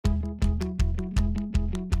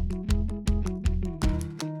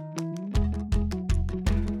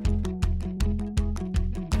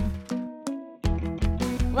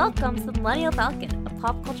Welcome to the Millennial Falcon, a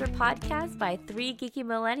pop culture podcast by three geeky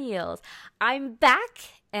millennials. I'm back,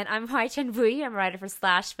 and I'm Hai Chen Bui. I'm a writer for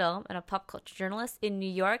Slash Film and a pop culture journalist in New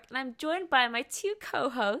York, and I'm joined by my two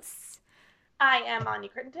co-hosts. I am Anya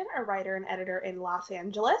Crittenden, a writer and editor in Los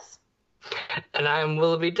Angeles. And I'm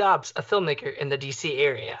Willoughby Dobbs, a filmmaker in the DC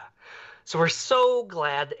area. So we're so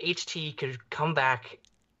glad that HT could come back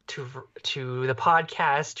to the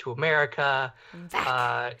podcast, to America.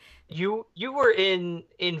 You were in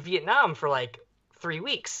Vietnam for like 3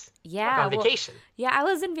 weeks. Yeah, on vacation. Yeah, I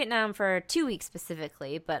was in Vietnam for 2 weeks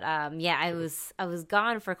specifically, but yeah, I was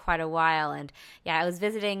gone for quite a while, and yeah, I was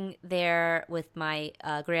visiting there with my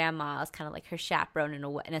grandma. I was kind of like her chaperone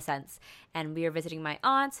in a sense, and we were visiting my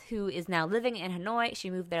aunt, who is now living in Hanoi.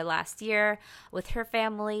 She moved there last year with her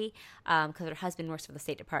family because her husband works for the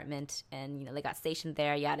State Department, and they got stationed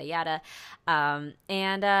there, yada yada.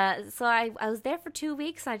 So I was there for 2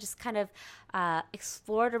 weeks, and I just kind of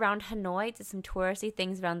explored around Hanoi, did some touristy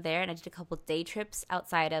things around there, and I did a couple day trips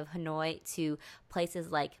outside of Hanoi to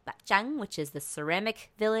places like Bat Giang, which is the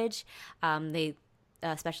ceramic village. They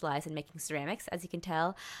specialize in making ceramics, as you can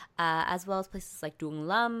tell, as well as places like Duong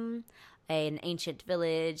Lam, an ancient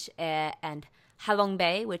village, and Halong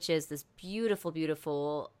Bay, which is this beautiful,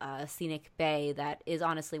 beautiful scenic bay that is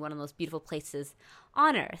honestly one of the most beautiful places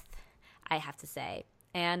on Earth, I have to say.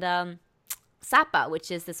 And Sapa,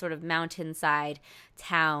 which is this sort of mountainside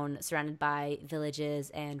town surrounded by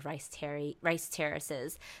villages and rice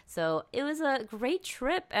terraces. So it was a great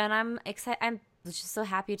trip, and I'm excited. I'm just so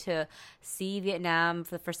happy to see Vietnam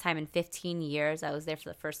for the first time in 15 years. I was there for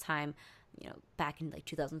the first time, back in like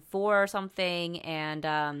 2004 or something,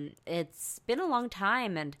 and it's been a long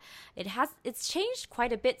time, and it's changed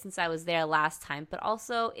quite a bit since I was there last time. But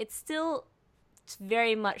also, it's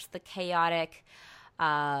very much the chaotic.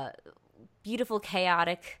 Beautiful,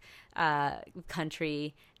 chaotic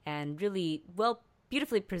country, and really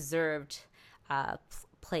beautifully preserved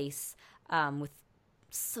place with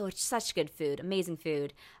such good food, amazing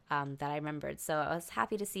food that I remembered. So I was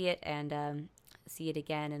happy to see it and see it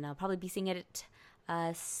again, and I'll probably be seeing it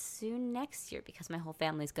soon next year because my whole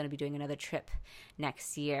family is going to be doing another trip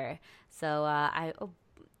next year. So I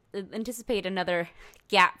anticipate another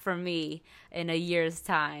gap from me in a year's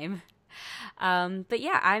time. But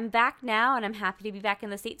yeah, I'm back now, and I'm happy to be back in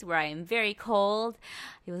the States where I am very cold.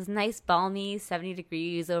 It was nice, balmy, 70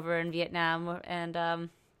 degrees over in Vietnam, and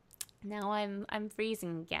now I'm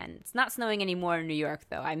freezing again. It's not snowing anymore in New York,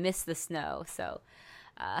 though. I miss the snow, so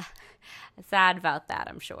sad about that,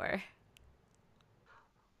 I'm sure.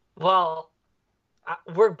 Well,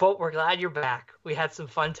 we're glad you're back. We had some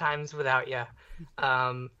fun times without you.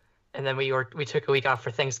 And then we took a week off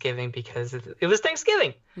for Thanksgiving because it was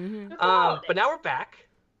Thanksgiving. Mm-hmm. But now we're back.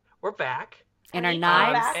 We're back. And our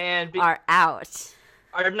knives are out.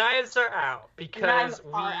 Our knives are out because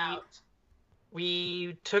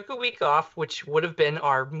we took a week off, which would have been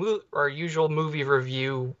our usual movie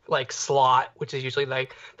review like slot, which is usually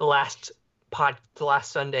like the last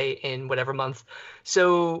Sunday in whatever month.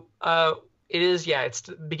 So it's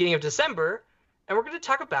the beginning of December, and we're going to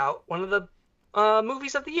talk about one of the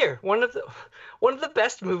movies of the year, one of the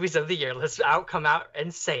best movies of the year. Let's come out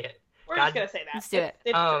and say it. We're just gonna say that. Let's do it.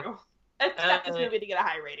 It's true. Expect this movie to get a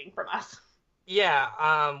high rating from us.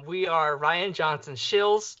 Yeah, we are Rian Johnson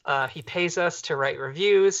shills. He pays us to write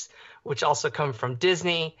reviews, which also come from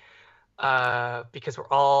Disney, because we're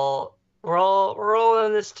all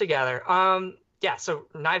in this together. So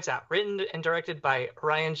Knives Out, written and directed by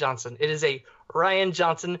Rian Johnson. It is a Rian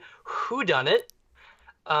Johnson whodunnit.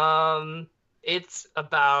 It's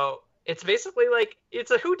basically like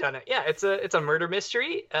it's a whodunit. Yeah, it's a murder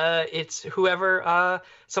mystery. It's whoever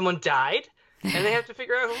someone died, and they have to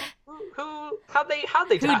figure out how they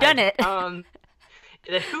died. Who done it? Who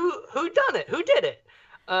done it? Who did it?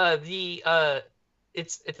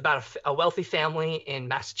 It's about a wealthy family in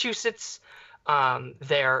Massachusetts.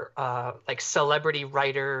 Their like celebrity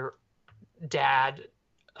writer dad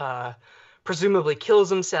presumably kills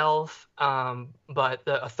himself, but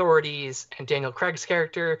the authorities and Daniel Craig's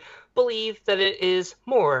character believe that it is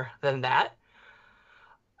more than that.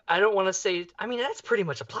 I don't want to say, that's pretty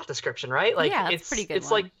much a plot description, right? Like, yeah, it's pretty good. It's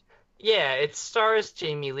one. It stars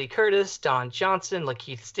Jamie Lee Curtis, Don Johnson,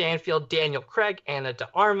 Lakeith Stanfield, Daniel Craig, Anna de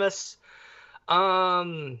Armas,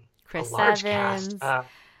 Chris a large Evans. cast.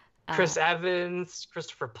 Chris Evans,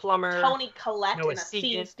 Christopher Plummer, Tony Collette in a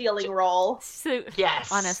scene-stealing role. So, yes,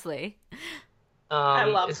 honestly, I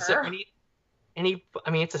love her. So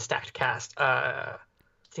it's a stacked cast. I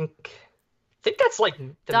think that's like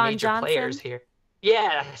the Don major Johnson? players here.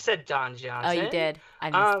 Yeah, I said Don Johnson. Oh, you did. I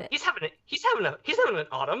missed it. He's having an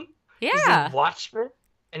autumn. Yeah. He's in Watchmen.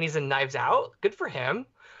 and he's in Knives Out. Good for him.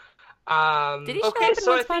 Did he show Okay, up in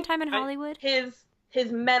so Once I Upon a think Time in Hollywood?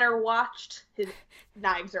 His men are watched. His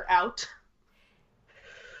knives are out.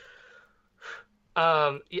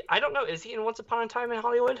 I don't know. Is he in Once Upon a Time in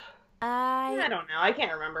Hollywood? I don't know. I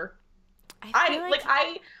can't remember. I feel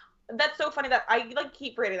like That's so funny that I like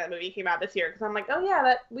keep forgetting that movie came out this year because I'm like, oh yeah,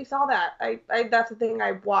 that we saw that. I that's the thing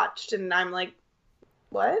I watched, and I'm like,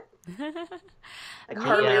 what? I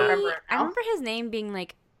hardly remember it now. I remember his name being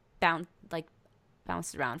like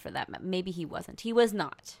bounced around for that. Maybe he wasn't. He was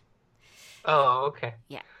not. Oh, okay.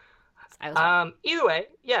 Yeah. Either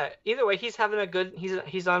way, he's having a good.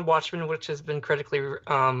 He's on Watchmen, which has been critically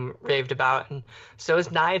raved about, and so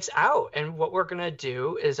is Knives Out. And what we're gonna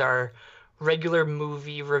do is our regular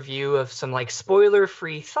movie review of some like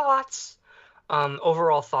spoiler-free thoughts,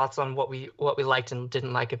 overall thoughts on what we liked and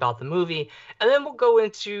didn't like about the movie, and then we'll go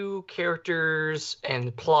into characters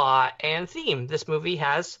and plot and theme. This movie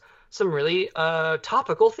has some really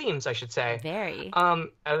topical themes, I should say. Very.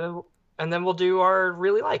 And then we'll do our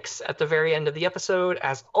really likes at the very end of the episode,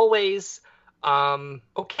 as always.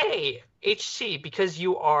 Okay, HC, because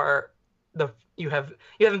you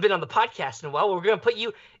haven't been on the podcast in a while. We're gonna put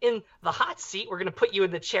you in the hot seat. We're gonna put you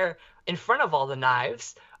in the chair in front of all the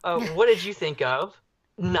knives. What did you think of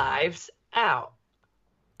Knives Out?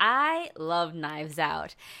 I love Knives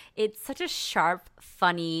Out. It's such a sharp,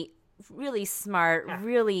 funny, really smart,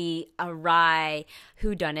 really awry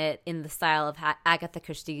whodunit in the style of Agatha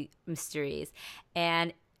Christie mysteries.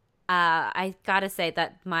 And I gotta say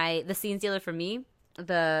that the scene stealer for me,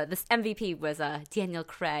 this MVP was Daniel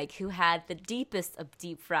Craig, who had the deepest of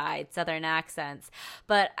deep fried Southern accents.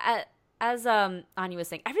 But as Anya was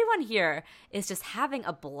saying, everyone here is just having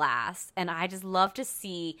a blast, and I just love to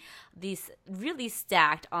see these really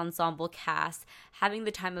stacked ensemble cast having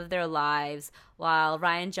the time of their lives while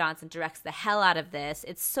Rian Johnson directs the hell out of this.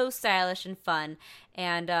 It's so stylish and fun,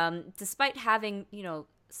 and despite having,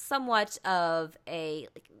 somewhat of a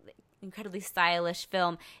incredibly stylish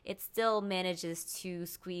film, it still manages to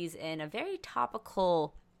squeeze in a very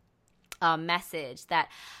topical message that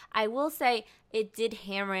I will say it did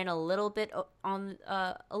hammer in a little bit on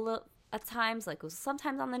at times, like it was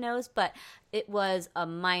sometimes on the nose, but it was a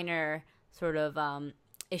minor sort of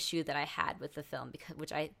issue that I had with the film,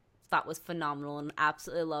 which I thought was phenomenal and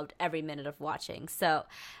absolutely loved every minute of watching. So,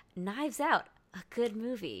 Knives Out, a good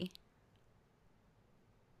movie.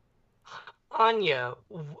 Anya,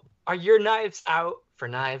 are your knives out for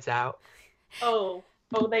Knives Out? Oh,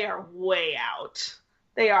 they are way out.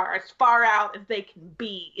 They are as far out as they can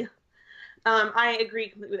be. I agree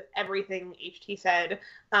completely with everything HT said.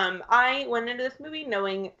 I went into this movie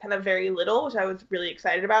knowing kind of very little, which I was really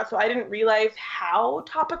excited about. So I didn't realize how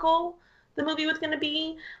topical the movie was going to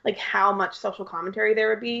be, like how much social commentary there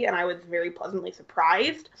would be. And I was very pleasantly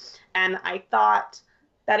surprised. And I thought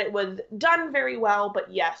that it was done very well,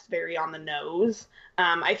 but yes, very on the nose.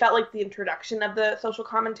 I felt like the introduction of the social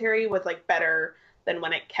commentary was like better than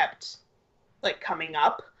when it kept like coming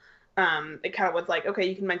up. It kind of was like, okay,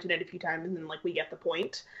 you can mention it a few times and then like we get the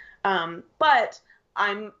point. But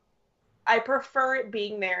I prefer it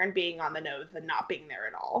being there and being on the nose than not being there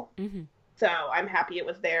at all. Mm-hmm. So I'm happy it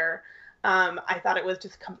was there. I thought it was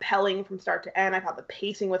just compelling from start to end. I thought the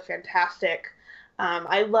pacing was fantastic.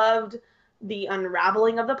 I loved the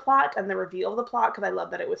unraveling of the plot and the reveal of the plot, because I love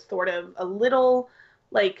that it was sort of a little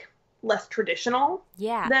like less traditional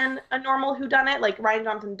than a normal whodunit. Like Rian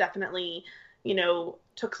Johnson definitely,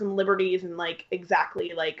 took some liberties and like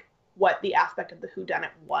exactly like what the aspect of the whodunit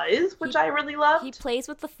was, which I really loved. He plays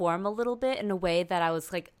with the form a little bit in a way that I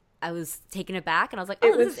was taken aback, and I was like,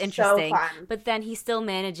 oh, this is interesting. So but then he still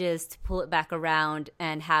manages to pull it back around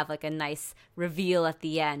and have like a nice reveal at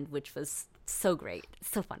the end, which was so great.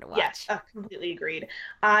 So fun to watch. Yes, completely agreed.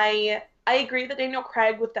 I agree that Daniel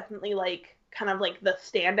Craig was definitely like kind of like the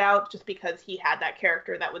standout, just because he had that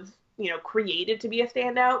character that was, created to be a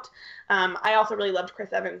standout. I also really loved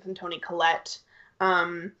Chris Evans and Toni Collette.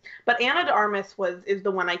 But Ana de Armas is the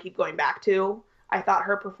one I keep going back to. I thought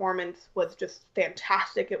her performance was just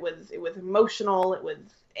fantastic. It was emotional. It was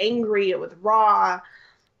angry. It was raw.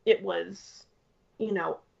 It was,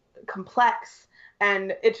 complex.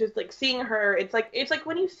 And it's just like seeing her. It's like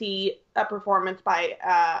when you see a performance by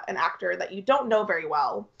an actor that you don't know very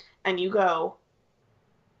well, and you go,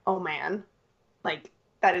 "Oh man, like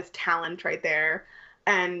that is talent right there."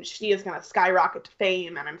 And she is going to skyrocket to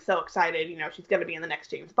fame, and I'm so excited. She's going to be in the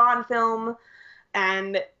next James Bond film,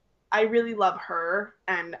 and I really love her,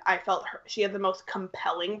 and I felt she had the most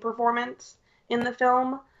compelling performance in the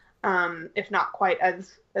film, if not quite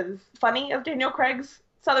as funny as Daniel Craig's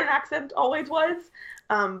Southern accent always was.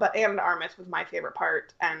 But Anna de Armas was my favorite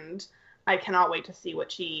part, and I cannot wait to see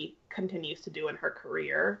what she continues to do in her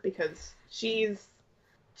career, because she's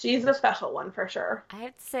a special one for sure. I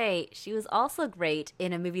have to say, she was also great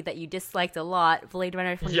in a movie that you disliked a lot, Blade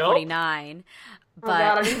Runner 2049. But... Oh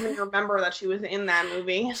god, I didn't even remember that she was in that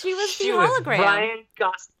movie. She was the hologram.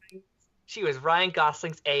 She was Ryan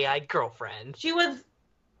Gosling's AI girlfriend. She was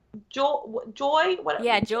Joy? What?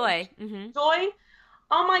 Yeah, Joy. Mm-hmm. Joy?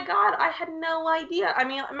 Oh my god, I had no idea. I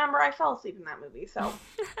mean, remember, I fell asleep in that movie, so.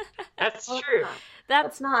 That's true.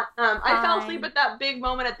 That's not. I fell asleep at that big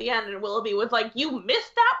moment at the end, and Willoughby was like, "You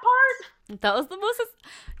missed that part?" That was the most.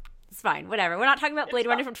 It's fine, whatever. We're not talking about Blade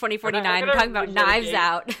Runner from 2049. We're talking about Knives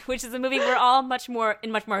Out, which is a movie we're all in much more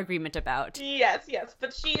agreement about. Yes,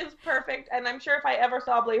 but she is perfect, and I'm sure if I ever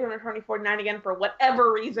saw Blade Runner 2049 again for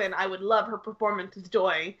whatever reason, I would love her performance as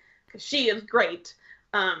Joy, because she is great.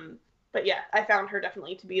 But yeah, I found her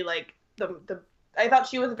definitely to be like I thought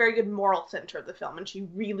she was a very good moral center of the film, and she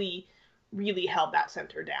really, really held that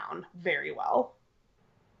center down very well.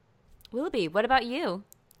 Willoughby, what about you?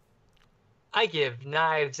 I give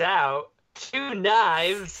Knives Out 2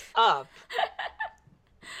 knives up.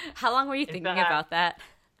 How long were you thinking about that?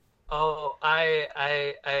 Oh,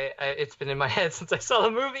 I it's been in my head since I saw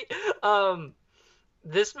the movie.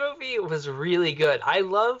 This movie was really good. I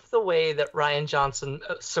love the way that Rian Johnson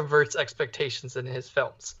subverts expectations in his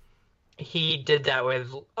films. He did that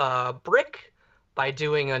with Brick by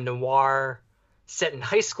doing a noir set in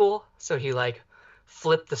high school. So he like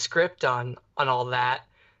flipped the script on all that.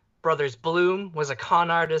 Brothers Bloom was a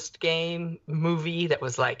con artist movie that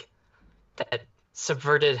was like that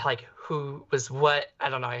subverted like who was what. I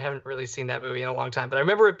don't know. I haven't really seen that movie in a long time, but I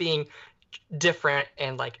remember it being different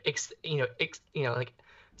and like like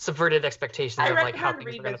subverted expectations of like how things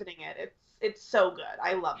were revisiting it. It's so good.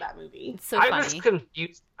 I love that movie. It's so funny. I was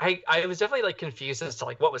confused. I was definitely like confused as to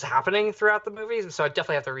like what was happening throughout the movies, so I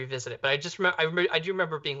definitely have to revisit it. But I just I do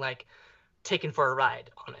remember being like taken for a ride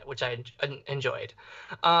on it, which I enjoyed.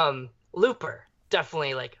 Looper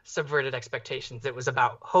definitely like subverted expectations. It was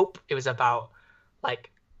about hope. It was about like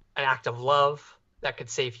an act of love that could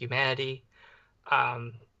save humanity.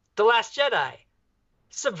 The Last Jedi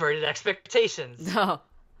subverted expectations. No,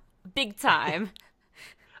 big time.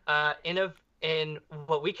 In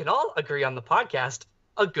what we can all agree on the podcast,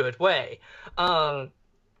 a good way. And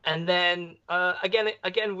then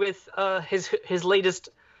again with his latest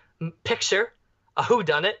picture, a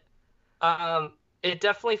whodunit. It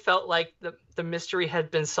definitely felt like the mystery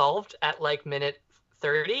had been solved at like minute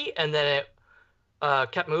 30, and then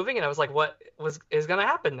it kept moving, and I was like, what is going to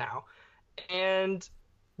happen now? And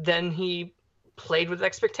then he played with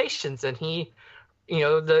expectations, and he,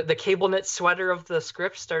 the cable knit sweater of the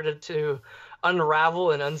script started to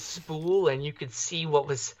unravel and unspool, and you could see what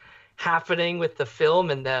was happening with the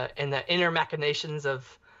film and the inner machinations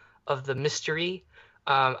of the mystery.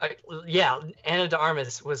 Anna de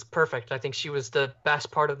Armas was perfect. I think she was the best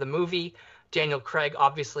part of the movie. Daniel Craig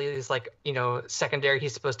obviously is like, secondary.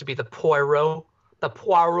 He's supposed to be the Poirot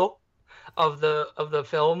of the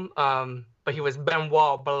film. But he was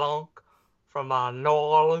Benoit Blanc from New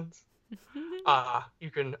Orleans. I'll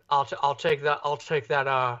take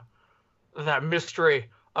that mystery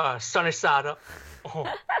sunny side up.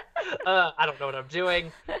 I don't know what I'm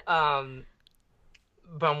doing.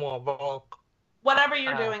 Benoit Blanc. Whatever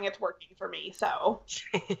you're doing, it's working for me, so.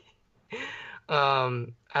 I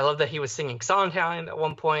love that he was singing Sondheim at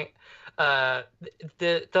one point.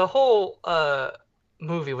 The whole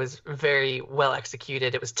movie was very well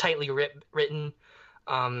executed. It was tightly written.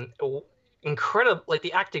 Incredible. Like,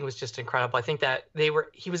 the acting was just incredible. I think that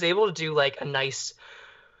he was able to do like a nice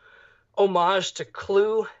homage to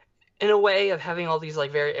Clue in a way of having all these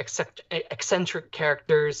like very eccentric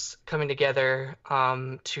characters coming together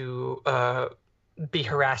to be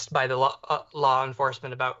harassed by the law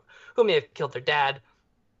enforcement about who may have killed their dad,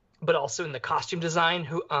 but also in the costume design.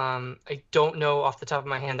 Who I don't know off the top of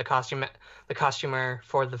my hand the costumer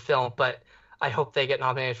for the film, but I hope they get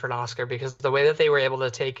nominated for an Oscar, because the way that they were able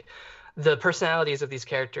to take the personalities of these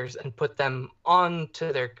characters and put them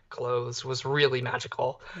onto their clothes was really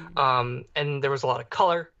magical. And there was a lot of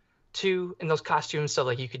color too in those costumes, so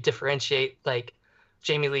like you could differentiate. Like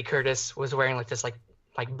Jamie Lee Curtis was wearing like this like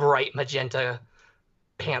bright magenta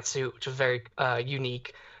pantsuit, which was very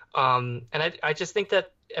unique. And I just think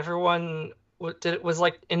that everyone was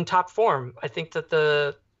like in top form. I think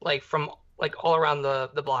that from all around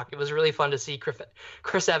the block, it was really fun to see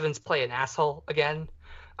Chris Evans play an asshole again.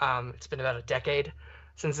 It's been about a decade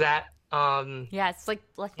since that. Yeah, it's like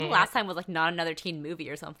the last time was like Not Another Teen Movie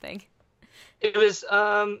or something. It was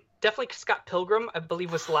definitely Scott Pilgrim, I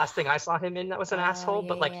believe, was the last thing I saw him in that was an asshole. Yeah,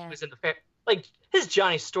 But like he yeah. was in the like his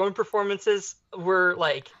Johnny Storm performances were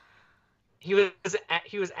like he was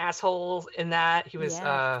he was assholes in that. He was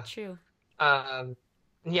Yeah, true. um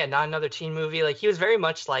yeah, not another teen movie. Like he was very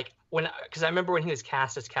much like when because I remember when he was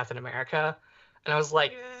cast as Captain America, and I was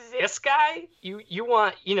like, this guy, you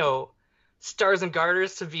want stars and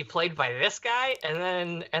garters to be played by this guy,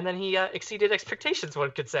 and then he exceeded expectations, one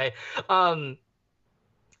could say. Um,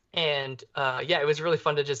 and yeah, it was really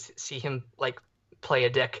fun to just see him like play a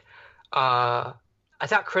dick. I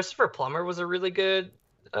thought Christopher Plummer was a really good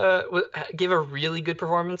gave a really good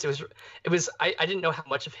performance. It was I didn't know how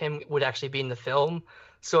much of him would actually be in the film,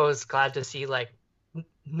 so I was glad to see like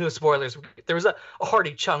no spoilers. There was a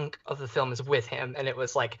hearty chunk of the film is with him, and it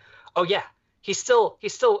was like, oh yeah, he's still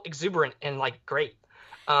exuberant and like great.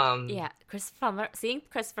 Yeah, Christopher Plummer. Seeing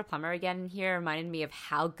Christopher Plummer again here reminded me of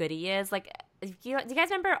how good he is. Like, do you guys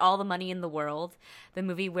remember All the Money in the World, the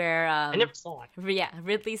movie where I never saw it. yeah,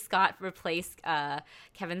 Ridley Scott replaced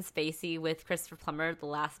Kevin Spacey with Christopher Plummer the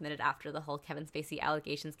last minute after the whole Kevin Spacey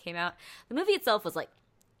allegations came out. The movie itself was like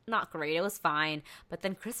not great. It was fine, but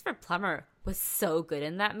then Christopher Plummer was so good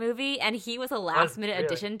in that movie, and he was a last minute really?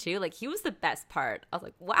 addition too. Like, he was the best part. I was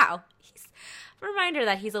like, wow, he's a reminder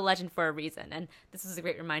that he's a legend for a reason, and this is a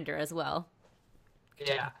great reminder as well.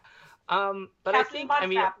 Yeah. But Captain I think Von I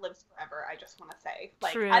mean Trapp lives forever. I just want to say,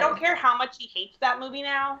 like, True. I don't care how much he hates that movie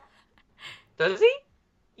now. does he?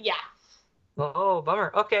 Yeah, Oh,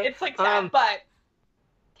 bummer. Okay. it's like sad, but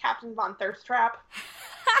Captain Von Thirst Trap.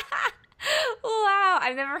 Wow,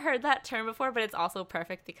 I've never heard that term before, but it's also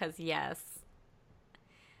perfect because yes.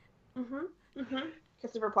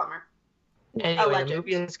 Christopher Plummer. Anyway, the legend.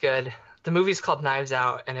 movie is good. The movie's called Knives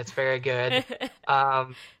Out, and it's very good.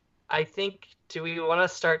 I think, do we want to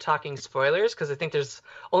start talking spoilers? Because I think there's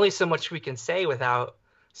only so much we can say without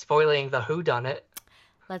spoiling the whodunit.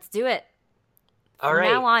 Let's do it. All From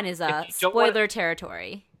right. now on is If a you don't wanna- spoiler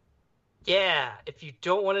territory. Yeah, if you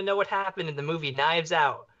don't want to know what happened in the movie Knives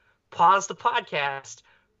Out, pause the podcast,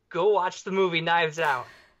 go watch the movie Knives Out,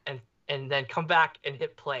 and then come back and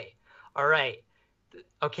hit play. All right.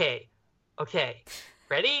 Okay.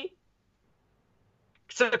 Ready?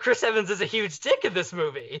 So Chris Evans is a huge dick in this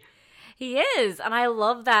movie. He is, and I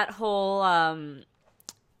love that whole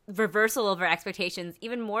reversal of our expectations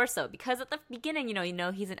even more so, because at the beginning, you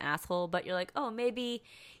know he's an asshole, but you're like, oh, maybe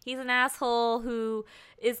he's an asshole who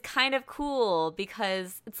is kind of cool,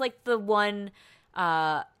 because it's like the one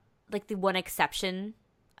exception,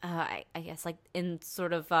 I guess, like in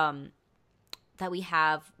sort of that we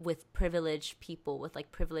have with privileged people, with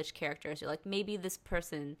like privileged characters. You're like, maybe this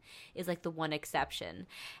person is like the one exception,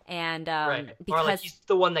 and Right. because Or like he's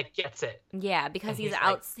the one that gets it. yeah, because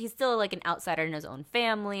And he's still like an outsider in his own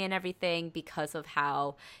family and everything, because of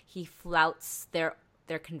how he flouts their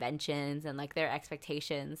conventions and like their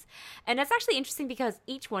expectations. And that's actually interesting, because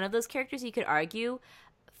each one of those characters, you could argue,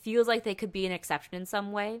 feels like they could be an exception in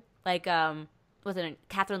some way. Like wasn't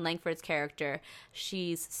Catherine Langford's character,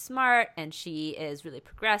 she's smart and she is really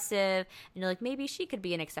progressive, and you're like, maybe she could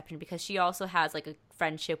be an exception because she also has like a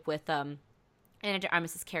friendship with Anna de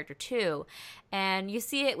Armas's character too. And you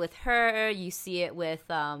see it with her, you see it with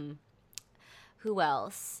who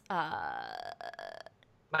else?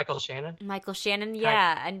 Michael Shannon. Michael Shannon,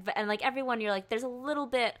 yeah. And like everyone, you're like, there's a little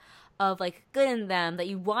bit of like good in them, that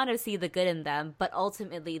you want to see the good in them, but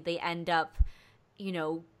ultimately they end up,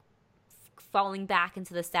 falling back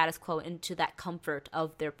into the status quo, into that comfort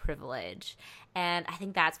of their privilege. And I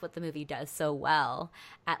think that's what the movie does so well,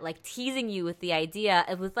 at like teasing you with the idea.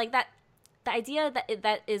 It was like that, the idea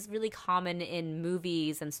that is really common in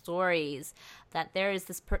movies and stories, that there is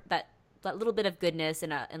this that little bit of goodness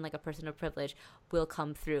in like a person of privilege will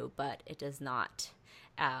come through, but it does not,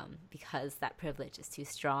 because that privilege is too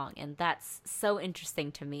strong. And that's so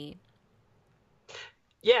interesting to me.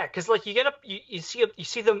 Yeah, because like you get up, you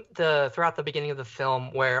see them throughout the beginning of the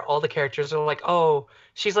film, where all the characters are like, oh,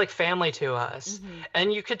 she's like family to us,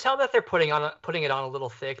 and you could tell that they're putting it on a little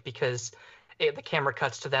thick, because the camera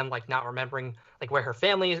cuts to them like not remembering like where her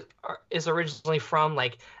family is originally from,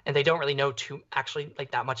 like, and they don't really know too actually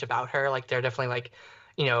like that much about her. Like they're definitely like,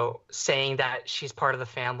 saying that she's part of the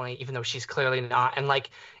family, even though she's clearly not. And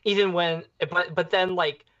like even when, but then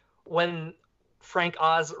like when Frank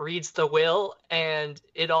Oz reads the will and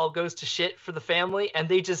it all goes to shit for the family, and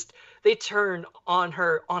they turn on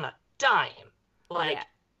her on a dime, like Yeah.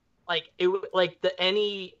 like it like the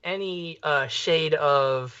any shade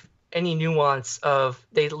of any nuance of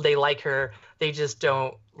they like her, they just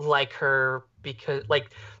don't like her because like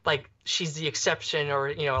she's the exception,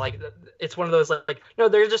 or like it's one of those like no,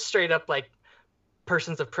 they're just straight up like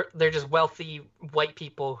they're just wealthy white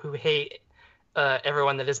people who hate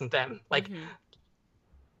everyone that isn't them. Like,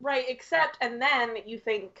 right, except, and then you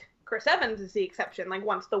think Chris Evans is the exception, like,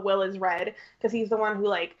 once the will is read, because he's the one who,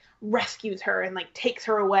 like, rescues her and, like, takes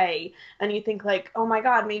her away, and you think, like, oh my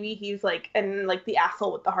god, maybe he's, like, and, like, the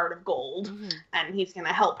asshole with the heart of gold, and he's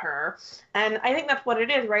gonna help her. And I think that's what it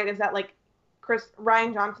is, right, is that, like,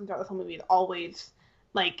 Rian Johnson throughout this whole movie is always,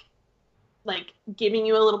 like, giving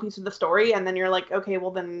you a little piece of the story, and then you're like, okay, well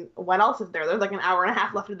then what else is there? There's like an hour and a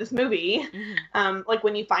half left of this movie. Like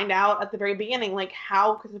when you find out at the very beginning, like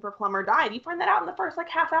how Christopher Plummer died, you find that out in the first like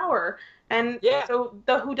half hour. And so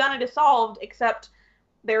the whodunit is solved, except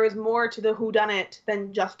there is more to the whodunit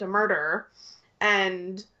than just a murder.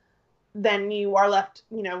 And then you are left,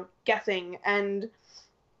 you know, guessing. And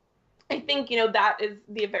I think, you know, that is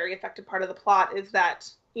the very effective part of the plot, is that,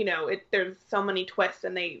 you know, there's so many twists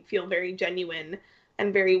and they feel very genuine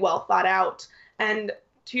and very well thought out. And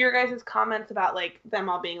to your guys' comments about, like, them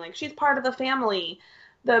all being like, she's part of the family,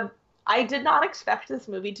 I did not expect this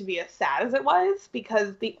movie to be as sad as it was,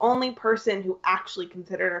 because the only person who actually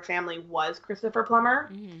considered her family was Christopher Plummer.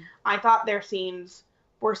 I thought their scenes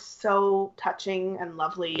were so touching and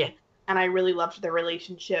lovely, and I really loved their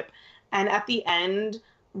relationship. And at the end,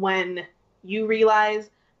 when you realize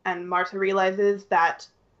and Marta realizes that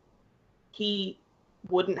he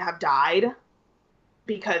wouldn't have died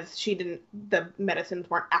because the medicines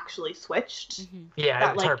weren't actually switched.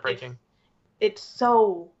 Yeah, it's heartbreaking. It's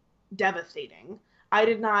so devastating. I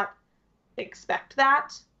did not expect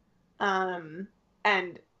that. And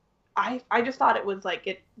I just thought it was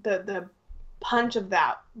like the punch of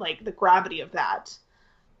that, like the gravity of that,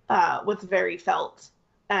 was very felt.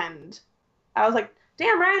 And I was like,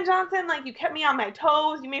 damn, Rian Johnson, like, you kept me on my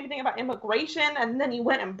toes. You made me think about immigration, and then you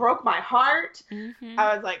went and broke my heart.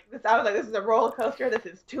 I was like, this is a roller coaster. This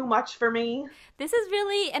is too much for me. This is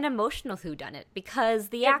really an emotional whodunit, because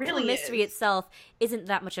the actual mystery itself isn't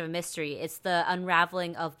that much of a mystery. It's the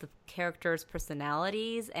unraveling of the characters'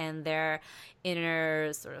 personalities and their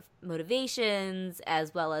inner sort of motivations,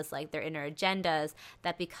 as well as, like, their inner agendas,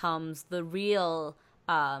 that becomes the real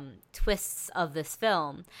twists of this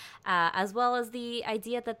film, as well as the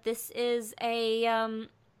idea that this is a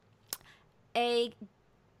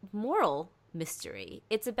moral mystery.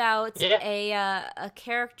 It's about a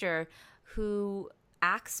character who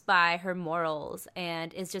acts by her morals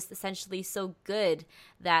and is just essentially so good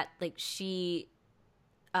that, like, she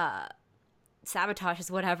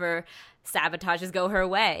sabotages go her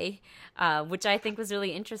way, which I think was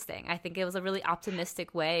really interesting. I think it was a really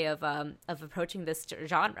optimistic way of approaching this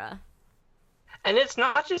genre. And it's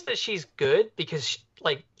not just that she's good, because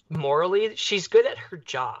like morally she's good at her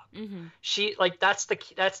job. She, like, that's the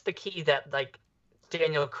key that, like,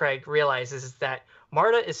 Daniel Craig realizes, is that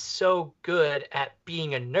Marta is so good at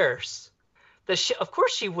being a nurse that of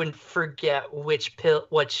course she wouldn't forget which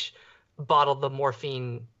bottle the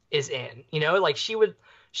morphine is in, you know, like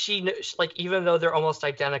like, even though they're almost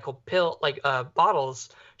identical bottles,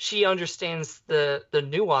 she understands the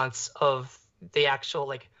nuance of the actual,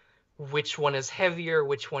 like, which one is heavier,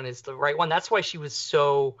 which one is the right one. That's why she was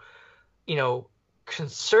so, you know,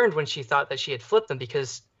 concerned when she thought that she had flipped them,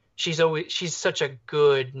 because she's such a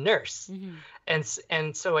good nurse. And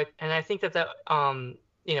so I think that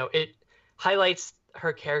you know, it highlights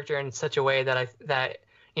her character in such a way that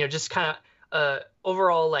you know, just kind of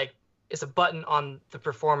overall, like, is a button on the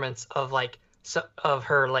performance of, like, of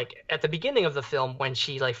her, like, at the beginning of the film, when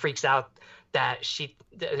she, like, freaks out that she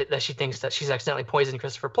thinks that she's accidentally poisoned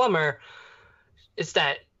Christopher Plummer. It's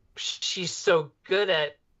that she's so good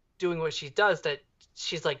at doing what she does that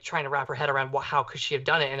she's, like, trying to wrap her head around how could she have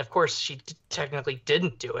done it. And of course she technically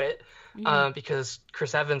didn't do it, because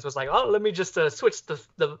Chris Evans was like, oh, let me just switch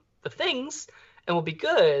the things and we'll be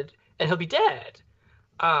good and he'll be dead,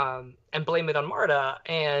 and blame it on Marta.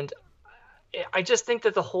 And I just think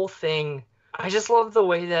that the whole thing, I just love the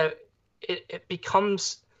way that it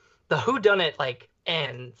becomes, the whodunit, like,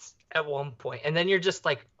 ends at one point, and then you're just,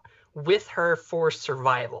 like, with her for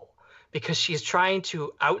survival, because she's trying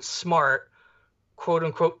to outsmart, quote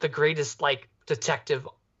unquote, the greatest, like, detective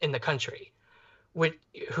in the country,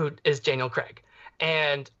 who is Daniel Craig.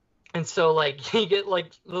 And so, like, you get,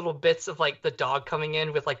 like, little bits of, like, the dog coming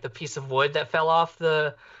in with, like, the piece of wood that fell off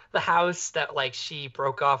the house that, like, she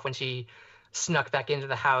broke off when she snuck back into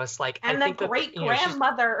the house. Like, and I think the great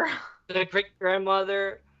grandmother. The great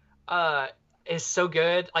grandmother is so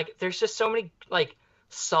good. Like, there's just so many, like,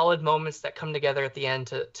 solid moments that come together at the end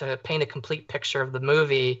to paint a complete picture of the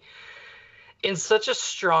movie. in such a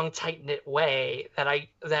strong, tight-knit way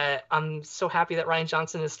that I'm so happy that Rian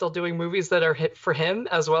Johnson is still doing movies that are hit for him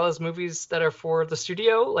as well as movies that are for the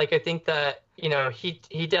studio. Like I think that,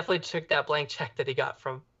 he definitely took that blank check that he got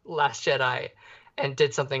from Last Jedi and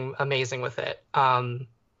did something amazing with it.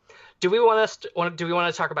 Do we want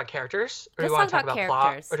to talk about characters, or do we Let's want talk to talk about about plot,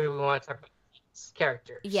 or characters. do we want to talk about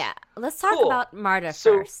characters? Yeah, let's talk Cool. about Marta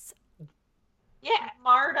So first. yeah,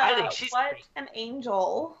 Marta, I think she's what great. an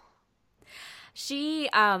angel.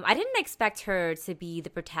 I didn't expect her to be the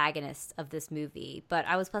protagonist of this movie, but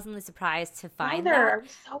I was pleasantly surprised to find Neither. that. I'm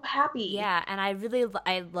so happy. Yeah, and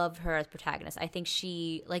I love her as protagonist. I think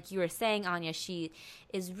she, like you were saying, Anya, she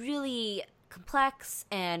is really complex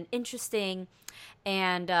and interesting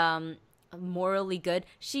and morally good.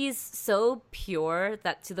 She's so pure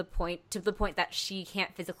that to the point that she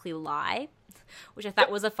can't physically lie, which I thought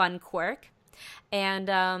was a fun quirk. And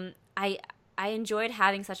I enjoyed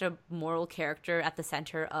having such a moral character at the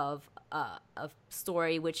center of a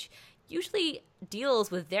story, which usually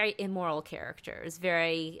deals with very immoral characters,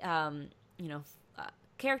 very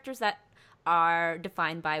characters that are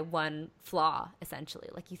defined by one flaw, essentially.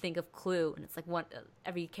 Like you think of Clue, and it's like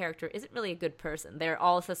every character isn't really a good person. They're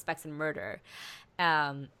all suspects in murder.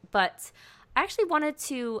 But I actually wanted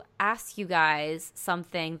to ask you guys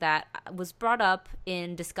something that was brought up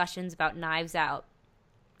in discussions about Knives Out.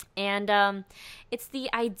 And it's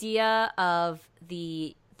the idea of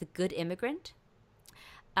the good immigrant.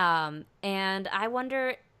 And I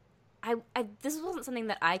wonder, this wasn't something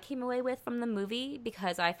that I came away with from the movie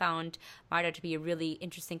because I found Marta to be a really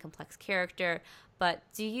interesting, complex character. But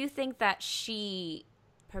do you think that she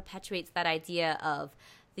perpetuates that idea of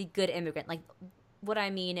the good immigrant? Like, what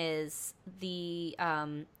I mean is the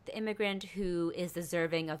immigrant who is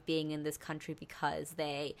deserving of being in this country because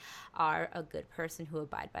they are a good person who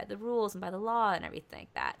abide by the rules and by the law and everything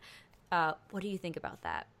like that. What do you think about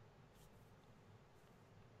that,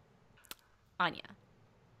 Anya?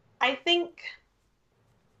 I think,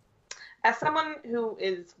 as someone who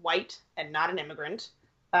is white and not an immigrant,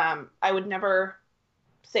 I would never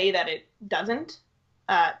say that it doesn't.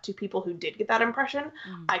 To people who did get that impression,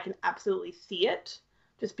 I can absolutely see it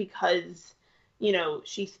just because,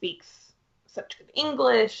 she speaks such good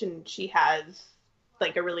English and she has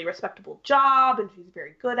like a really respectable job and she's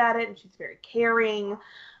very good at it and she's very caring,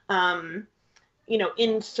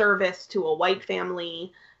 in service to a white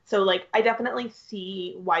family. So like, I definitely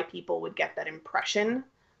see why people would get that impression.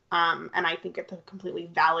 And I think it's a completely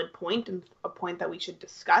valid point and a point that we should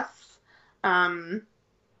discuss. And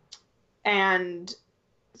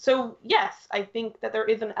so, yes, I think that there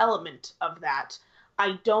is an element of that.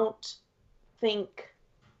 I don't think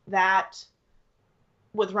that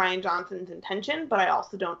was Rian Johnson's intention, but I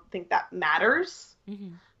also don't think that matters.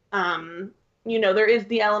 Mm-hmm. There is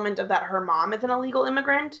the element of that her mom is an illegal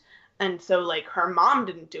immigrant, and so, like, her mom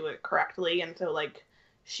didn't do it correctly, and so, like,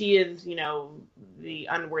 she is, the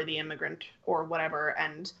unworthy immigrant or whatever,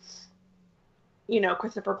 and,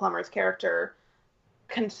 Christopher Plummer's character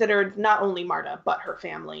considered not only Marta but her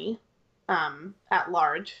family at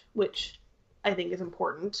large, which I think is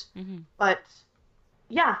important. Mm-hmm. But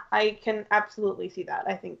yeah, I can absolutely see that.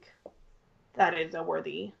 I think that is a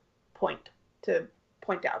worthy point to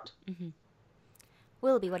point out. Mm-hmm.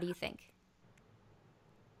 Willoughby, what do you think?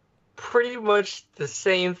 Pretty much the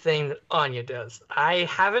same thing that Anya does. I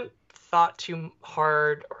haven't thought too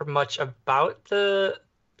hard or much about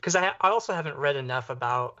because I also haven't read enough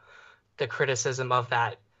about the criticism of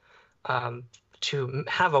that to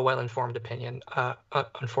have a well-informed opinion.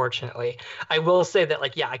 Unfortunately, I will say that,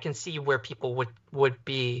 like, yeah, I can see where people would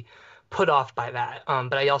be put off by that.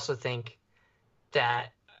 But I also think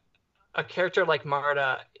that a character like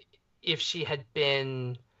Marta, if she had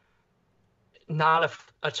been not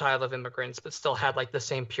a child of immigrants, but still had like the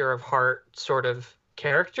same pure of heart sort of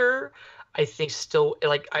character, I think still,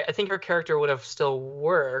 like, I think her character would have still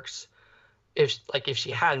worked if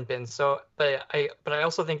she hadn't been. So, but I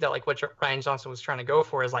also think that, like, what Rian Johnson was trying to go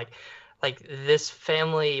for is like this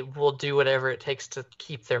family will do whatever it takes to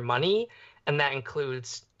keep their money, and that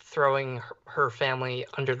includes throwing her family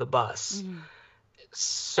under the bus. Mm-hmm.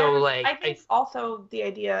 So, and like, I think also the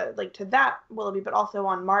idea, like, to that, Willoughby, but also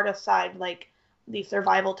on Marta's side, like, the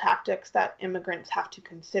survival tactics that immigrants have to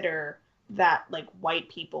consider that, like, white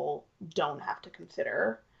people don't have to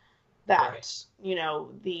consider, that, right.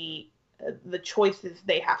 The choices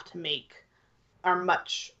they have to make are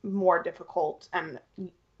much more difficult and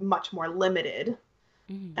much more limited.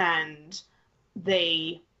 Mm-hmm. And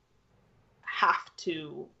they have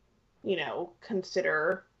to,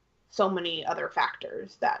 consider so many other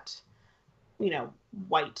factors that,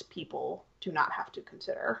 white people do not have to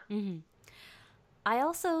consider. Mm-hmm. I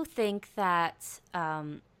also think that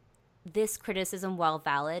this criticism, while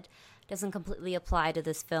valid, doesn't completely apply to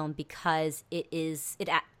this film because it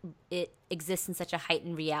exists in such a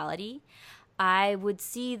heightened reality. I would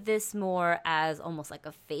see this more as almost like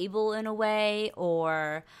a fable in a way,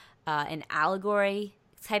 or an allegory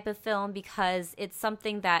type of film, because it's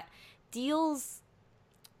something that deals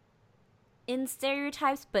in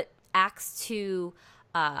stereotypes but acts to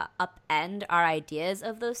upend our ideas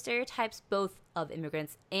of those stereotypes, both of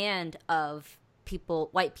immigrants and of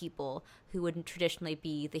white people who wouldn't traditionally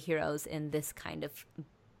be the heroes in this kind of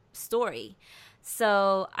story.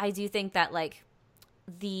 So I do think that like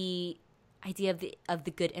the idea of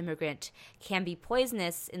the good immigrant can be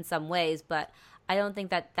poisonous in some ways, but I don't think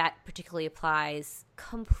that particularly applies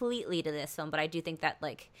completely to this film. But I do think that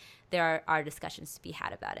like there are discussions to be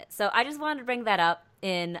had about it. So I just wanted to bring that up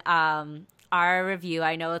in our review.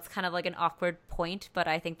 I know it's kind of like an awkward point, but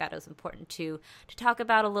I think that it was important to talk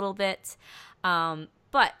about a little bit.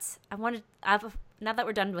 But now that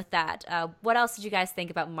we're done with that, what else did you guys think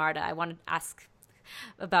about Marta? I wanted to ask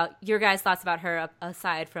about your guys' thoughts about her,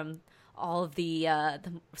 aside from all of the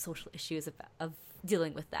social issues of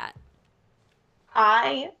dealing with that.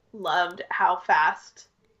 I loved how fast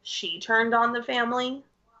she turned on the family.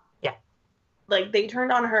 Yeah. Like, they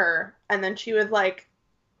turned on her, and then she was like,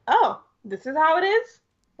 oh, this is how it is?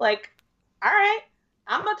 Like, all right,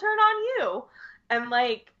 I'm gonna turn on you. And,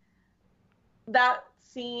 like, that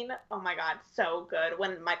scene, oh my god, so good.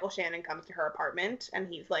 When Michael Shannon comes to her apartment, and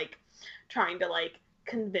he's, like, trying to, like,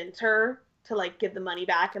 convince her to, like, give the money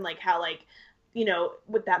back, and, like, how, like, you know,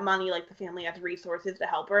 with that money, like, the family has resources to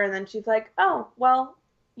help her, and then she's like, oh, well,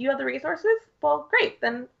 you have the resources? Well, great,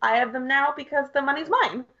 then I have them now because the money's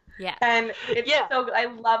mine. Yeah. And it's so good. I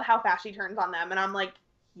love how fast she turns on them, and I'm like,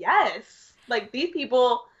 yes! Like, these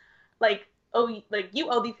people, like, you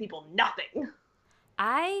owe these people nothing.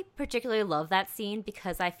 I particularly love that scene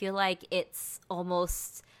because I feel like it's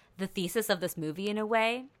almost the thesis of this movie in a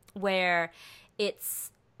way, where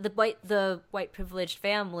it's the white privileged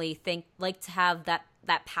family like to have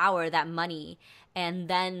that power, that money, and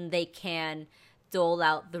then they can dole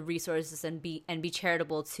out the resources and be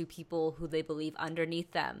charitable to people who they believe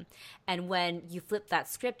underneath them. And when you flip that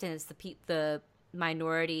script and it's the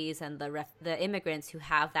minorities and the immigrants who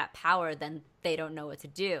have that power, then they don't know what to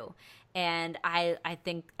do. And I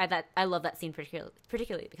love that scene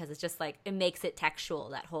particularly because it's just like it makes it textual,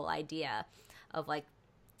 that whole idea of like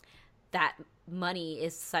that money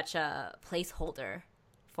is such a placeholder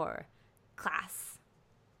for class.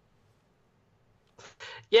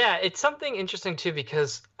 Yeah, it's something interesting too,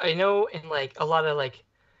 because I know in like a lot of like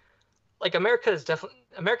America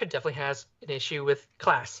definitely has an issue with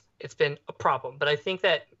class. It's been a problem, but I think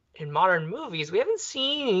that in modern movies we haven't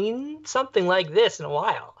seen something like this in a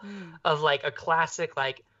while, of like a classic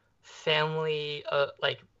like family,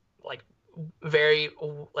 like very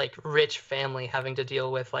like rich family having to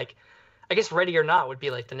deal with like, I guess Ready or Not would be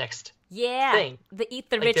like the next thing. The Eat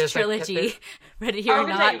the Rich trilogy. Like, Ready or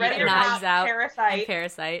Not, Knives Out, and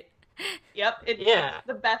Parasite. Yep, it's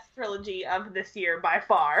the best trilogy of this year by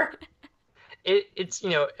far. It's,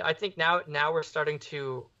 you know, I think now we're starting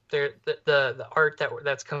to the art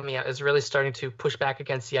that's coming out is really starting to push back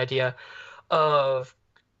against the idea of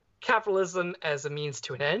capitalism as a means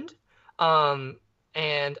to an end.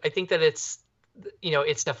 And I think that it's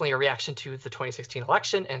definitely a reaction to the 2016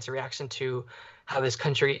 election, and it's a reaction to how this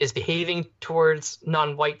country is behaving towards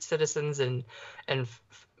non-white citizens and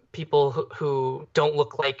people who don't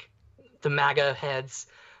look like the MAGA heads.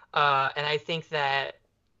 And I think that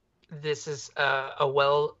this is a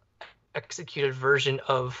well-executed version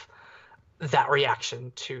of that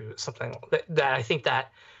reaction to something that I think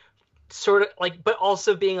that sort of like, but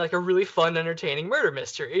also being like a really fun, entertaining murder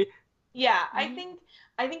mystery. Yeah, I think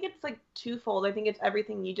it's like twofold. I think it's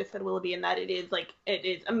everything you just said, Willoughby, in that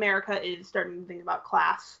America is starting to think about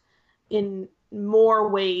class in more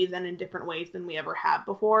ways and in different ways than we ever have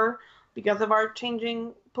before because of our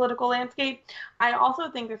changing political landscape. I also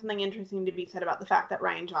think there's something interesting to be said about the fact that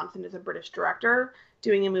Rian Johnson is a British director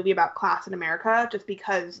doing a movie about class in America, just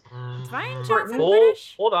because... Is Rian Johnson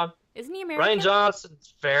British? Hold on. Isn't he American? Rian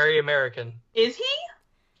Johnson's very American. Is he?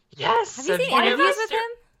 Yes. Have you seen interviews with him?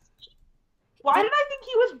 Why did I think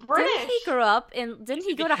he was British? Didn't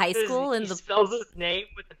he go to high school in he spells his name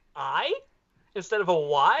with an I instead of a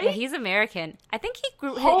Y? Yeah, he's American. I think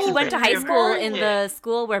he went to high school in the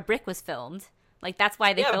school where Brick was filmed. Like, that's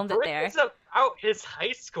why they filmed Brick it there. Is out his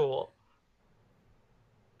high school.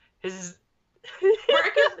 Brick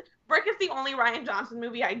is the only Rian Johnson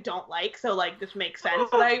movie I don't like, so like this makes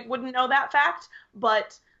sense that I wouldn't know that fact.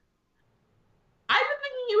 But I've been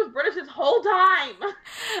thinking he was British this whole time.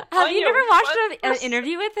 Have you never watched an 100%.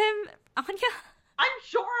 interview with him, Anya? I'm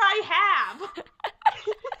sure I have.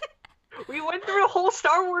 We went through a whole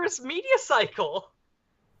Star Wars media cycle.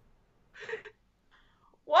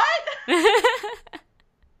 What?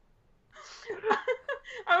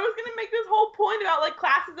 I was gonna make this whole point about like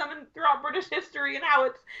classism and throughout British history and how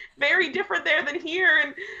it's very different there than here,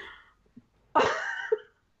 and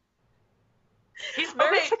He's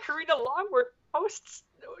married to Karina Longworth. Hosts,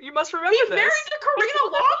 you must remember he's this. married to Karina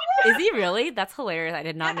Longworth. Is he really? That's hilarious. I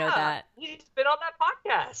did not know that. He's been on that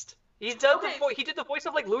podcast. He's done Okay. he did the voice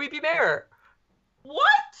of like Louis B. Mayer.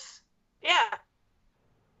 What? Yeah.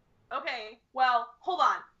 Okay, well, hold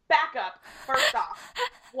on. Back up. First off,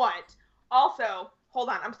 what? Also, hold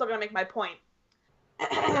on. I'm still gonna make my point.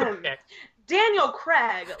 Okay. Daniel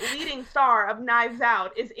Craig, leading star of Knives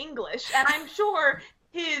Out, is English, and I'm sure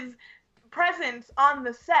his presence on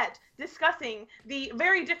the set discussing the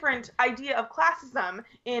very different idea of classism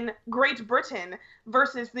in Great Britain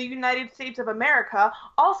versus the United States of America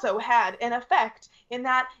also had an effect in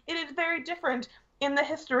that it is very different in the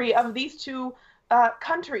history of these two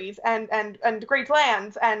countries and great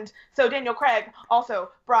lands, and so Daniel Craig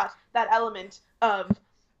also brought that element of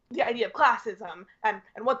the idea of classism and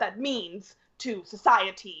what that means to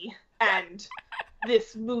society and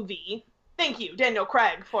this movie. Thank you, Daniel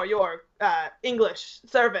Craig, for your English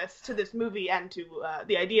service to this movie and to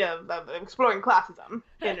the idea of exploring classism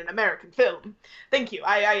in an American film. Thank you.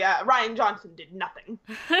 Rian Johnson did nothing.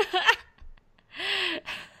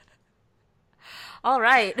 All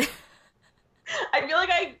right. I feel like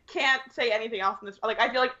I can't say anything else in this. Like, I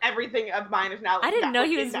feel like everything of mine is now. I didn't know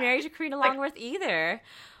he was exact. married to Karina Longworth either.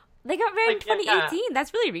 They got married in 2018. Yeah.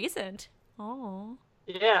 That's really recent. Oh.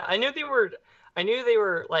 Yeah, I knew they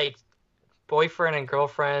were like boyfriend and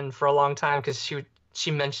girlfriend for a long time because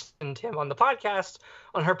she mentioned him on her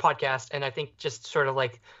podcast, and I think just sort of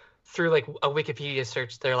like through like a Wikipedia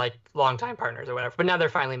search, they're like longtime partners or whatever. But now they're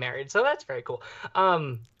finally married, so that's very cool.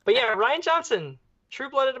 But yeah, Rian Johnson,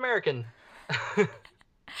 true-blooded American.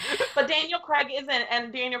 But Daniel Craig isn't,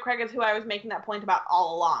 and Daniel Craig is who I was making that point about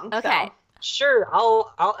all along. Okay. So. Sure,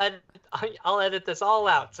 I'll edit this all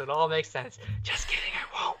out so it all makes sense. Just kidding,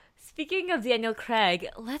 I won't. Speaking of Daniel Craig,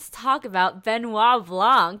 let's talk about Benoit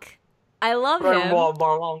Blanc. I love him. Benoit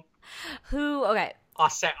Blanc. Who, okay. I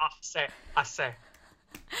say.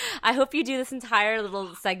 I hope you do this entire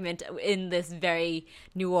little segment in this very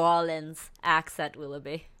New Orleans accent,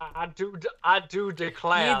 Willoughby. I do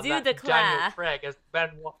declare You do that declare. Daniel Craig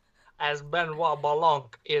as Benoit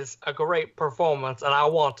Blanc is a great performance, and I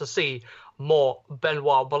want to see more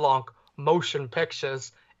Benoit Blanc motion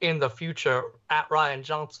pictures in the future. At Rian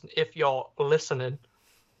Johnson, if you're listening,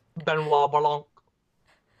 Benoit Blanc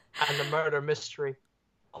and the murder mystery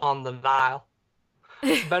on the Nile.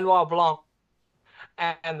 Benoit Blanc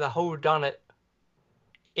and the whodunit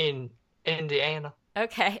in Indiana.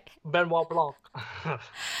 Okay. Benoit Blanc. All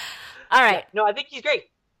right. Yeah, no, I think he's great.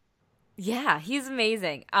 Yeah, he's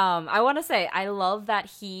amazing. I want to say I love that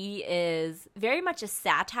he is very much a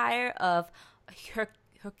satire of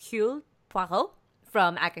Hercule Poirot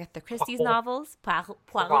from Agatha Christie's Poirot. novels. Poirot.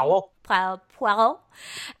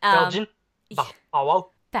 Belgian. Poirot.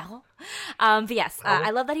 Poirot. But yes,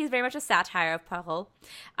 I love that he's very much a satire of Poirot.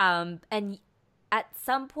 And at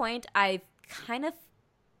some point, I've kind of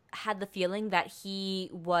had the feeling that he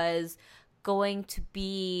was going to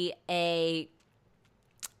be a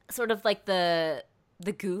sort of like the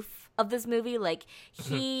goof of this movie. Like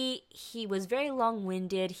he was very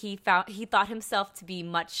long-winded. He thought himself to be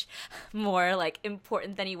much more like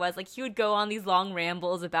important than he was. Like he would go on these long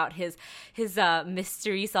rambles about his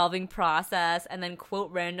mystery solving process and then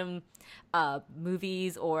quote random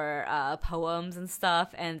movies or poems and stuff,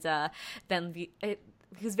 and then he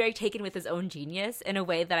was very taken with his own genius in a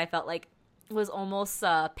way that I felt like was almost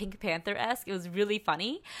Pink Panther-esque. It was really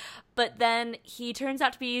funny. But then he turns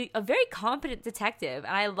out to be a very competent detective,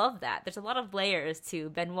 and I love that. There's a lot of layers to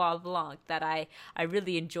Benoit Blanc that I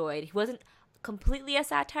really enjoyed. He wasn't completely a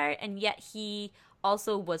satire, and yet he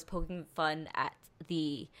also was poking fun at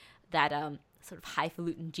that sort of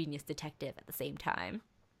highfalutin genius detective at the same time.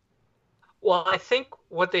 Well, I think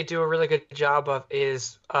what they do a really good job of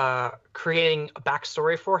is creating a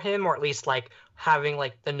backstory for him, or at least like having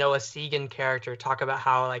like the Noah Segan character talk about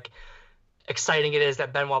how like exciting it is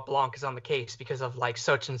that Benoit Blanc is on the case because of like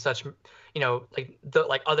such and such, like the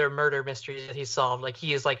like other murder mysteries that he solved. Like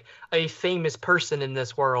he is like a famous person in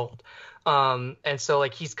this world, and so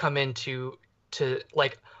like he's come into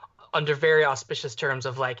like under very auspicious terms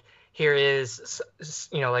of like, here is,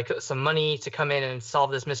 like some money to come in and solve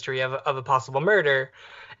this mystery of a possible murder.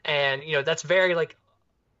 And, that's very like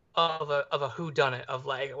of a whodunit of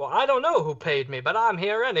like, well, I don't know who paid me, but I'm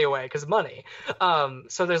here anyway because money.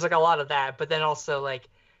 So there's like a lot of that, but then also like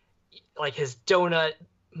his donut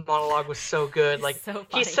monologue was so good. Like So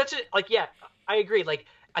he's funny. such a like yeah, I agree. Like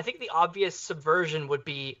I think the obvious subversion would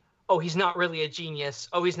be, oh, he's not really a genius.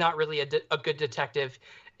 Oh, he's not really a good detective.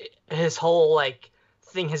 His whole like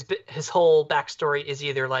thing, his whole backstory is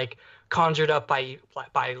either like conjured up by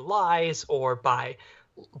lies or by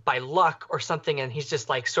luck or something, and he's just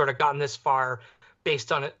like sort of gotten this far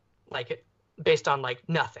based on it, like based on like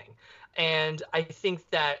nothing. And I think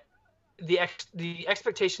that the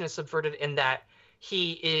expectation is subverted in that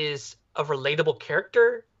he is a relatable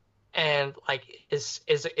character and like is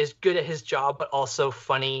good at his job, but also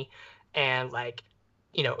funny and like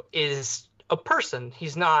is a person.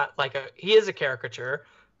 He's not like he is a caricature.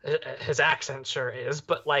 His accent sure is,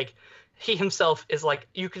 but like he himself is like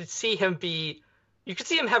you could see him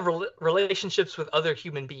have relationships with other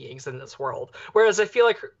human beings in this world. Whereas I feel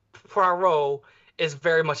like Poirot is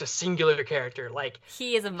very much a singular character. Like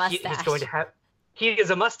He is a he's going mustache. to have he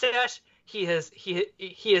is a mustache. He is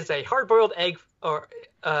a hard boiled egg or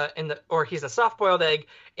he's a soft boiled egg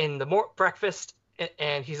in the breakfast,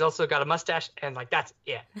 and he's also got a mustache, and like that's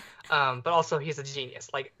it. But also he's a genius.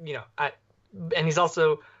 Like and he's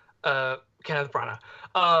also Kenneth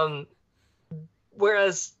Branagh.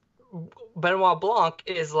 Whereas Benoit Blanc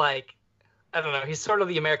is like, I don't know, he's sort of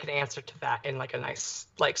the American answer to that in like a nice,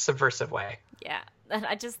 like subversive way. Yeah, and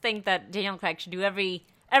I just think that Daniel Craig should do every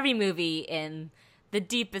movie in the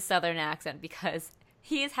deepest Southern accent because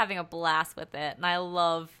he is having a blast with it, and I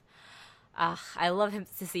love him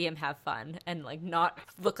to see him have fun and like not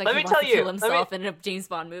look like Let he me wants tell to kill you, himself in a James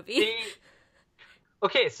Bond movie.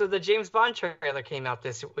 Okay, so the James Bond trailer came out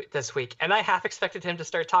this week, and I half expected him to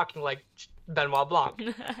start talking like Benoit Blanc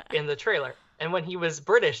in the trailer. And when he was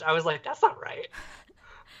British, I was like, that's not right.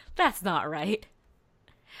 That's not right.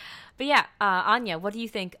 But yeah, Anya, what do you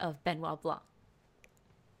think of Benoit Blanc?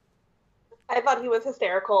 I thought he was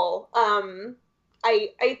hysterical.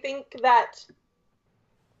 I think that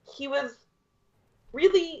he was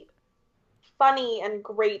really funny and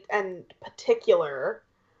great and particular.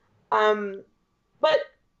 But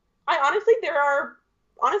there are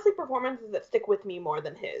honestly performances that stick with me more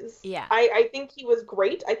than his. Yeah. I think he was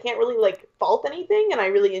great. I can't really like fault anything, and I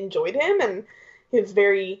really enjoyed him, and he was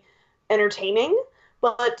very entertaining.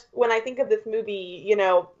 But when I think of this movie,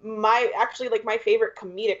 my favorite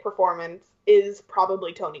comedic performance is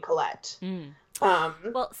probably Toni Collette. Mm. Um,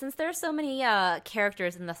 Well, since there are so many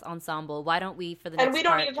characters in this ensemble, why don't we for the next and we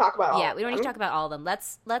don't part, need to talk about all yeah, of we don't need to them. talk about all of them.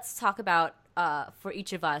 Let's talk about for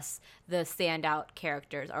each of us the standout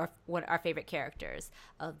characters, or what our favorite characters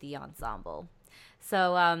of the ensemble.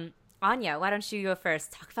 So, Anya, why don't you go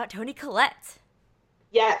first? Talk about Toni Collette.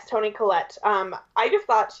 Yes, Toni Collette. I just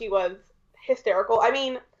thought she was hysterical. I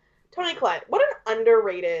mean, Toni Collette, what an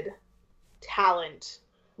underrated talent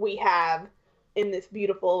we have in this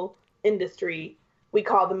beautiful industry we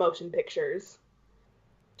call the motion pictures.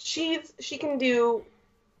 She can do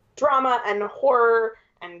drama and horror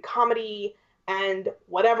and comedy and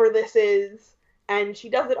whatever this is, and she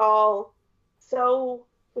does it all so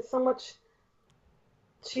with so much.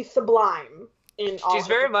 She's sublime in all. She's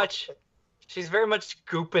very much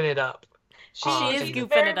gooping it up. She is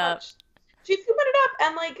gooping it up. She's gooping it up,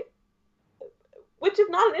 and like, which is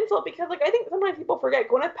not an insult because like I think sometimes people forget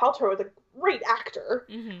Gwyneth Paltrow is a great actor.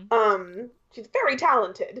 Mm-hmm. She's very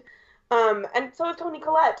talented. And so is Toni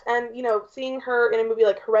Collette. And, seeing her in a movie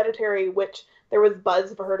like Hereditary, which there was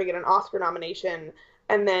buzz for her to get an Oscar nomination,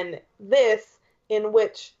 and then this, in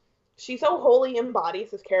which she so wholly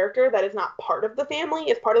embodies this character that is not part of the family,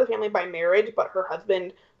 is part of the family by marriage, but her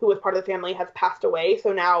husband, who was part of the family, has passed away.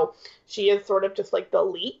 So now she is sort of just like the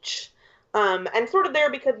leech. And sort of there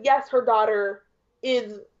because, yes, her daughter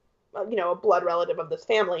is, a blood relative of this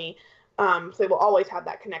family. So they will always have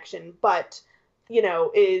that connection, but,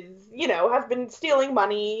 has been stealing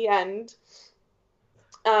money, and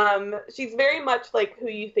she's very much like who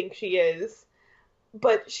you think she is,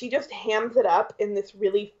 but she just hams it up in this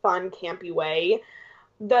really fun, campy way.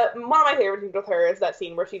 One of my favorite scenes with her is that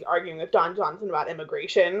scene where she's arguing with Don Johnson about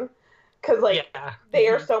immigration, because, they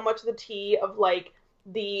are so much the tea of,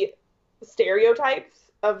 the stereotypes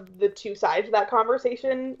of the two sides of that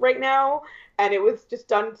conversation right now, and it was just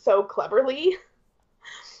done so cleverly.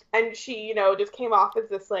 And she, just came off as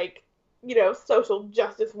this, social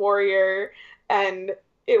justice warrior, and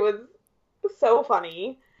it was so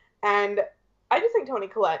funny. And I just think Toni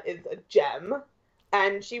Collette is a gem,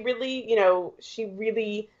 and she really,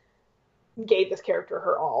 gave this character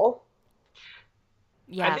her all.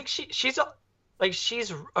 Yeah. I think she's like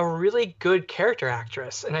she's a really good character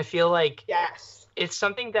actress, and I feel like Yes. it's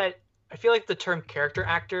something that I feel like the term character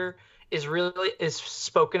actor is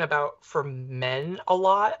spoken about for men a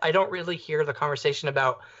lot. I don't really hear the conversation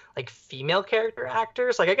about like female character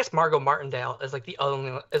actors. Like I guess Margot Martindale is like the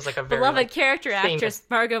only is like a very Beloved like, character famous actress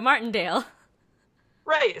Margot Martindale.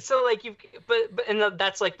 right. So like you but and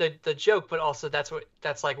that's like the joke, but also that's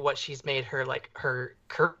like what she's made her like her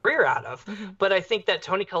career out of. Mm-hmm. But I think that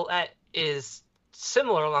Toni Collette is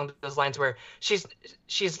similar along those lines where she's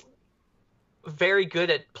very good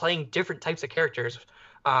at playing different types of characters.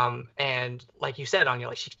 And like you said, Anya,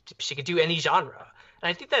 like she could do any genre. And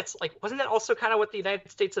I think that's like, wasn't that also kind of what the United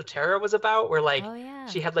States of Terror was about? Where like Oh, yeah.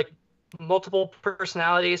 she had like multiple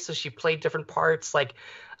personalities, so she played different parts. Like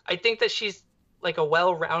I think that she's like a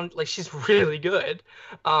well-rounded, like she's really good.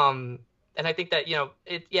 And I think that, you know,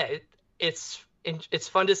 it's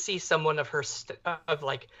fun to see someone of of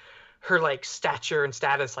like her like stature and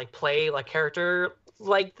status like play like character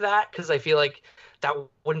like that, because I feel like that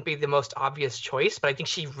wouldn't be the most obvious choice, but I think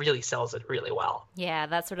she really sells it really well. Yeah,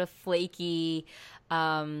 that sort of flaky,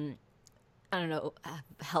 I don't know,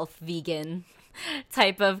 health vegan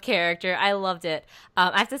type of character. I loved it.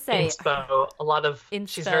 I have to say, Inspo, a lot of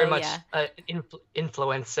she's very much an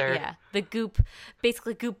influencer. Yeah, the Goop,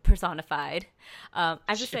 basically Goop personified. I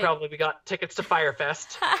have to She say, probably got tickets to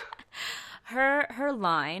Firefest. her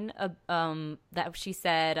line that she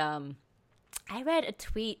said, I read a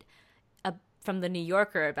tweet from the New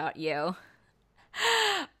Yorker about you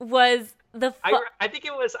was I think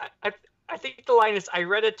it was I think the line is, I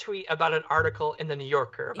read a tweet about an article in the New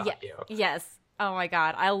Yorker about you. Yes. Oh my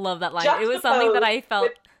god, I love that line. It was something that I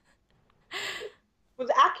felt was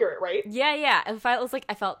accurate, right? Yeah.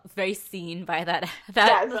 I felt very seen by that.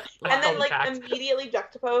 Yes. And then like immediately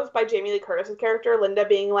juxtaposed by Jamie Lee Curtis's character Linda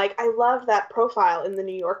being like, I love that profile in the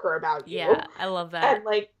New Yorker about you. Yeah, I love that. And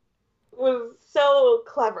like was so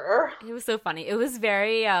clever. It was so funny. It was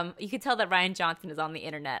very you could tell that Rian Johnson is on the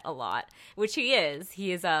internet a lot, which he is.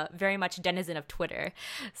 He is very much a denizen of Twitter.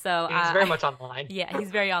 So he's very much online. Yeah,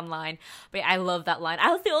 he's very online. But yeah, I love that line.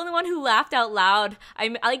 I was the only one who laughed out loud.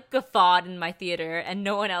 I like guffawed in my theater, and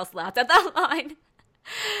no one else laughed at that line.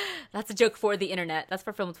 That's a joke for the internet. That's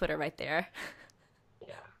for film Twitter right there.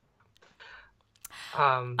 Yeah.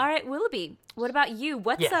 All right, Willoughby. What about you?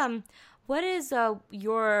 What is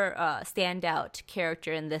your standout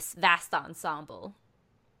character in this vast ensemble?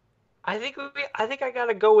 I think I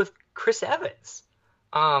gotta go with Chris Evans.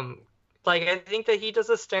 Like I think that he does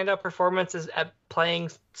a standout performance at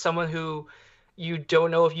playing someone who you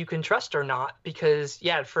don't know if you can trust or not, because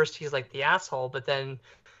yeah, at first he's like the asshole, but then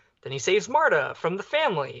he saves Marta from the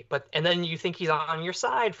family, and then you think he's on your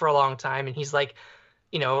side for a long time, and he's like,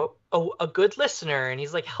 you know, a good listener, and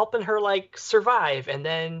he's like helping her like survive, and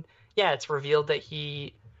then yeah, it's revealed that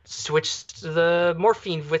he switched the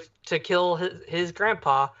morphine to kill his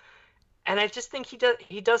grandpa, and I just think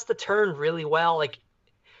he does the turn really well. Like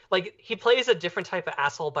he plays a different type of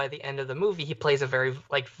asshole by the end of the movie. He plays a very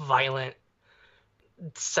like violent,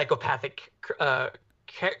 psychopathic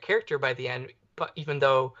character by the end. But even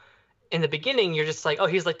though in the beginning you're just like, oh,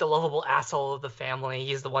 he's like the lovable asshole of the family.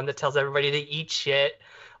 He's the one that tells everybody to eat shit.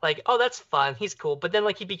 Like, oh, that's fun. He's cool. But then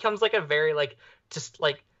like he becomes like a very like just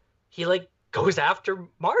like. He like goes after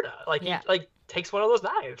Marta, like he like takes one of those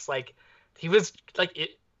knives. Like he was like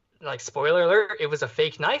it, like spoiler alert, it was a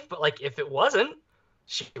fake knife, but like if it wasn't,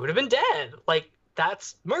 she would have been dead. Like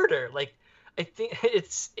that's murder. Like I think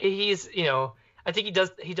he's you know I think he does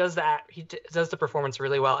that he does the performance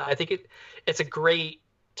really well. I think it's a great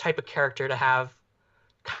type of character to have,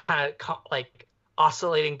 kind of like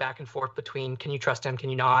oscillating back and forth between can you trust him, can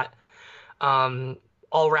you not.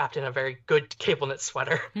 All wrapped in a very good cable knit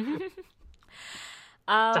sweater to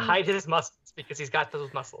hide his muscles, because he's got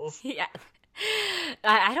those muscles. Yeah.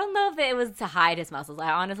 I don't know if it was to hide his muscles.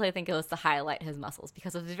 I honestly think it was to highlight his muscles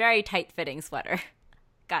because it was a very tight-fitting sweater.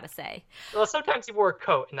 Gotta say. Well, sometimes he wore a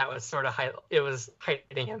coat, and that was sort of it was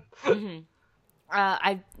hiding him.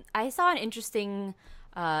 Mm-hmm. I saw an interesting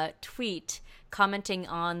tweet commenting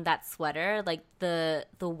on that sweater, like the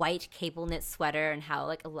white cable knit sweater and how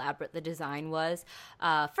like elaborate the design was.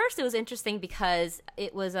 First, it was interesting because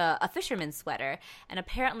it was a fisherman's sweater, and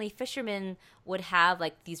apparently fishermen would have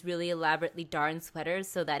like these really elaborately darned sweaters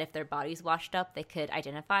so that if their bodies washed up, they could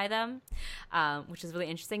identify them, which is really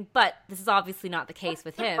interesting. But this is obviously not the case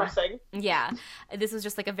with him. Depressing. Yeah, this was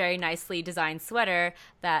just like a very nicely designed sweater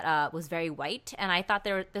that was very white, and I thought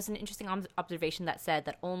there's an interesting observation that said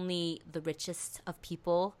that only the richest of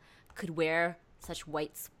people could wear such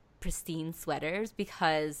white pristine sweaters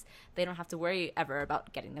because they don't have to worry ever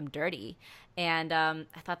about getting them dirty. And I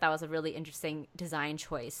thought that was a really interesting design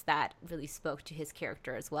choice that really spoke to his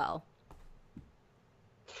character as well.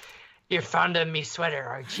 You're fond of me sweater,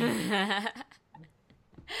 aren't you?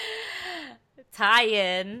 Tie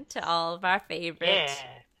in to all of our favorite Yeah.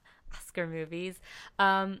 Oscar movies.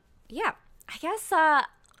 Yeah, I guess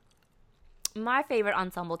my favorite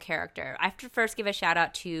ensemble character. I have to first give a shout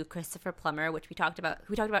out to Christopher Plummer, which we talked about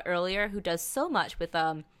earlier, who does so much with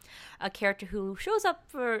a character who shows up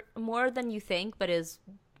for more than you think, but is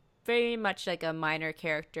very much like a minor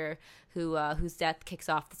character whose death kicks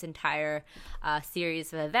off this entire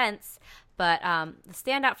series of events. But the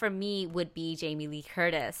standout for me would be Jamie Lee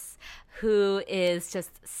Curtis, who is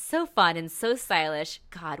just so fun and so stylish.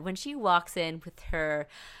 God, when she walks in with her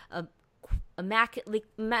immaculately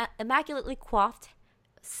coiffed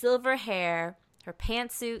silver hair, her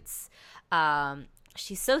pantsuits,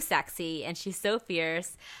 she's so sexy and she's so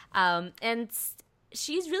fierce. And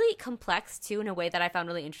she's really complex, too, in a way that I found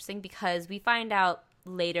really interesting because we find out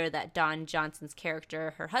later that Don Johnson's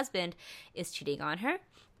character, her husband, is cheating on her.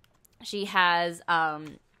 She has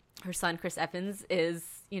her son, Chris Evans,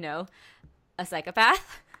 is, a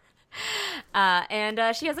psychopath.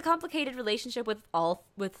 And she has a complicated relationship with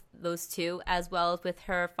those two, as well as with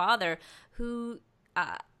her father, who,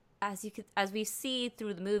 as we see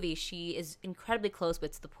through the movie, she is incredibly close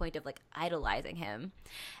with, to the point of idolizing him.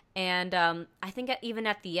 And I think even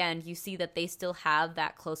at the end, you see that they still have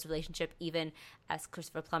that close relationship, even as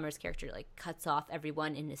Christopher Plummer's character cuts off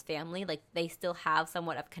everyone in his family. They still have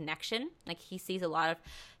somewhat of connection. He sees a lot of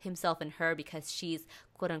himself in her because she's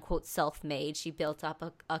quote unquote self-made. She built up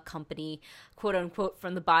a company quote unquote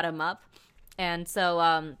from the bottom up, and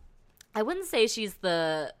so I wouldn't say she's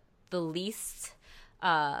the least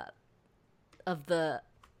of the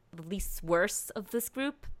least worst of this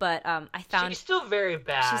group, but I found she's still very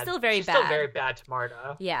bad. She's still very bad to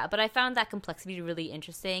Marta. Yeah, but I found that complexity really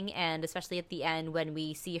interesting, and especially at the end when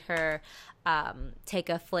we see her take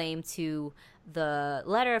a flame to the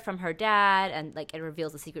letter from her dad, and it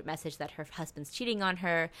reveals a secret message that her husband's cheating on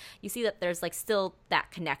her. You see that there's still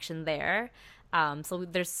that connection there. So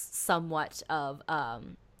there's somewhat of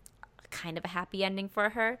kind of a happy ending for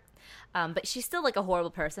her. But she's still a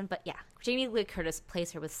horrible person. But yeah, Jamie Lee Curtis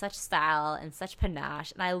plays her with such style and such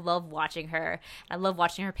panache, and I love watching her. I love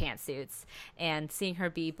watching her pantsuits and seeing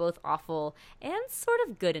her be both awful and sort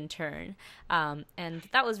of good in turn. And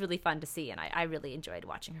that was really fun to see, and I really enjoyed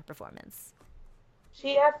watching her performance.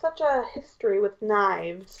 She has such a history with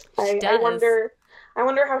knives. I wonder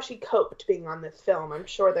how she coped being on this film. I'm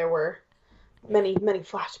sure there were many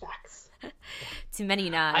flashbacks. Too many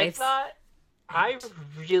knives. I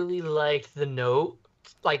really liked the note,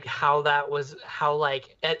 how that was, how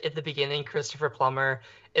at the beginning Christopher Plummer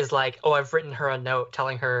is oh, I've written her a note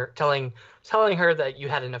telling her that you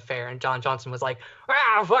had an affair, and Don Johnson was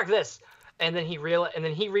fuck this, and then he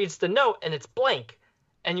reads the note and it's blank,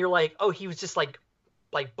 and you're oh, he was just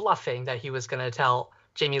bluffing that he was gonna tell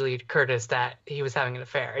Jamie Lee Curtis that he was having an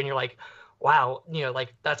affair, and you're wow,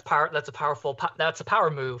 that's a power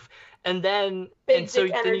move. And then, then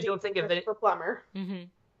you don't think of it for Plummer. Mm-hmm.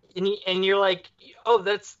 And you're oh,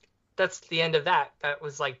 that's the end of that. That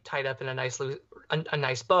was tied up in a nice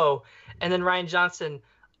bow. And then Rian Johnson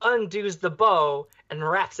undoes the bow and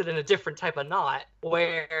wraps it in a different type of knot,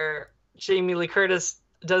 where Jamie Lee Curtis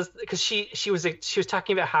does, because she was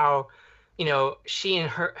talking about how, she and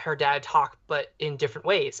her dad talk, but in different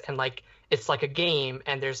ways, and it's a game,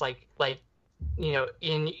 and there's you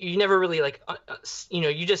never really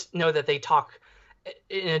you just know that they talk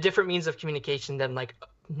in a different means of communication than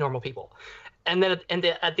normal people. And then at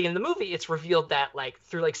the end of the movie, it's revealed that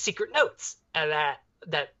through secret notes, and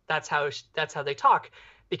that's how they talk,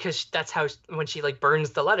 because that's how when she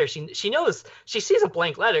burns the letter, she sees a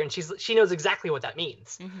blank letter, and she knows exactly what that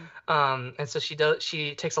means. Mm-hmm. And so she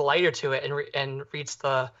takes a lighter to it and reads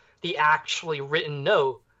the actually written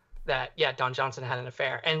note that Don Johnson had an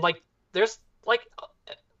affair. And there's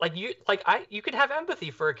you could have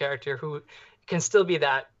empathy for a character who can still be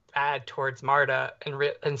that bad towards Marta,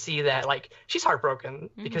 and see that she's heartbroken,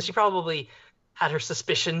 mm-hmm. because she probably had her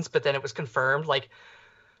suspicions, but then it was confirmed.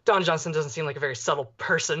 Don Johnson doesn't seem like a very subtle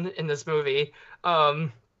person in this movie.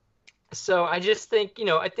 So I just think,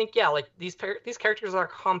 these characters are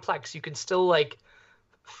complex. You can still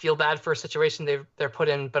feel bad for a situation they're put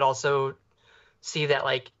in, but also see that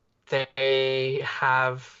they're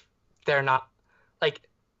not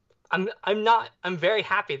I'm very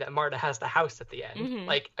happy that Marta has the house at the end. Mm-hmm.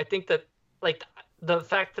 I think that the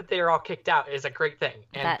fact that they're all kicked out is a great thing.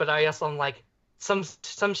 But I also am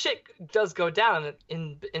some shit does go down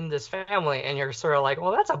in this family, and you're sort of like,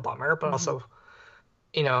 well, that's a bummer, but also,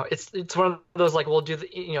 it's one of those like, well,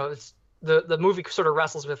 it's the movie sort of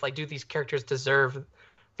wrestles with like, do these characters deserve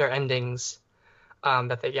their endings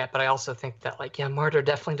that they get? But I also think that like, yeah, Martyr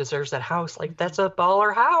definitely deserves that house. Like, that's a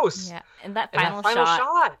baller house. Yeah, and that final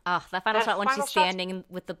shot. Oh, that final shot when she's standing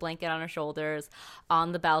with the blanket on her shoulders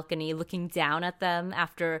on the balcony, looking down at them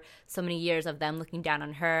after so many years of them looking down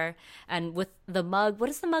on her, and with the mug. What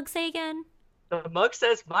does the mug say again? The mug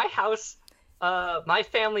says, "My house, my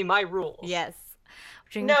family, my rules." Yes.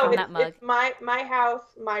 Drinking from that mug. It's my house,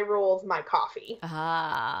 my rules, my coffee.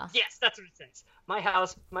 Ah. Yes, that's what it says. My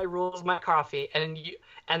house, my rules, my coffee, and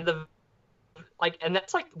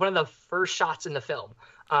that's like one of the first shots in the film.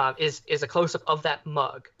 Is a close up of that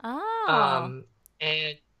mug. Oh.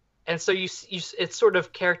 And so you it's sort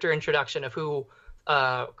of character introduction of who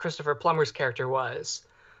Christopher Plummer's character was,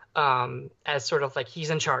 as sort of like he's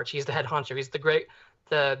in charge, he's the head honcho, he's the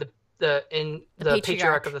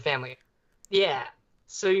patriarch of the family. Yeah.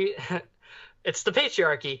 So it's the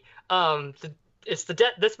patriarchy.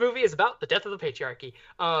 This movie is about the death of the patriarchy.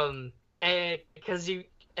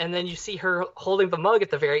 And then you see her holding the mug at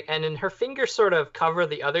the very end, and her fingers sort of cover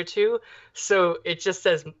the other two, so it just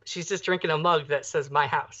says she's just drinking a mug that says "My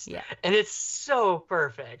house." Yeah, and it's so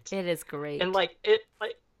perfect. It is great. And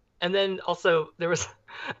and then also there was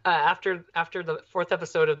after the fourth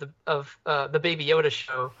episode of the Baby Yoda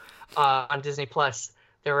show on Disney Plus.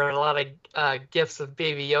 There were a lot of gifs of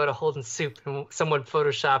Baby Yoda holding soup, and someone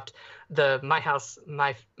photoshopped the "My house,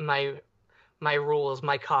 my rules,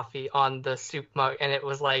 my coffee" on the soup mug, and it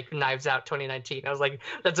was like Knives Out 2019. I was like,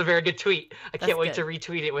 that's a very good tweet. I can't wait to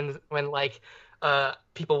retweet it when like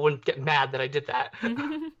people wouldn't get mad that I did that.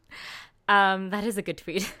 That is a good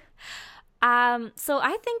tweet. So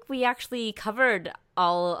I think we actually covered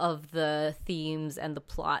all of the themes and the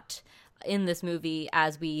plot in this movie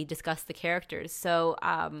as we discussed the characters. So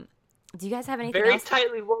do you guys have anything else? Very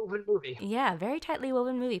tightly woven movie. Yeah, very tightly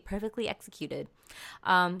woven movie, perfectly executed.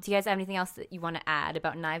 Do you guys have anything else that you want to add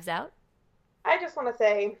about Knives Out? I just want to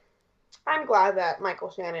say I'm glad that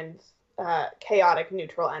Michael Shannon's chaotic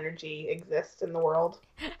neutral energy exists in the world.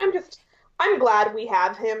 I'm glad we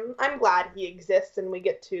have him. I'm glad he exists and we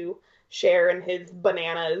get to share in his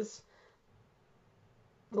bananas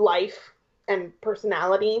life and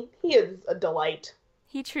personality. He is a delight.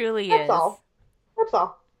 He truly is. That's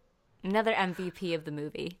all. Another MVP of the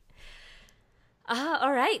movie.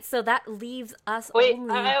 All right, so that leaves us.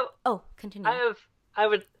 Continue. I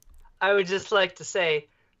would just like to say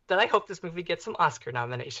that I hope this movie gets some Oscar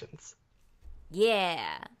nominations.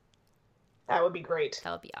 Yeah, that would be great.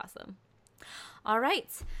 That would be awesome. All right,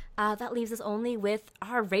 that leaves us only with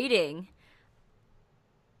our rating.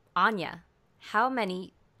 Anya, how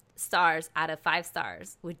many stars out of 5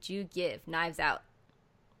 stars would you give Knives Out?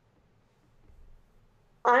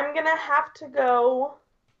 I'm going to have to go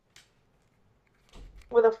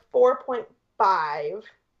with a 4.5.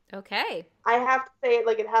 Okay. I have to say,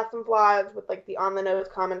 like, it has some flaws with, like, the on-the-nose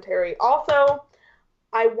commentary. Also,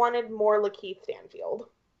 I wanted more Lakeith Stanfield.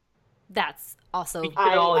 That's also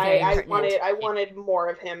I wanted more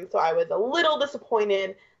of him, so I was a little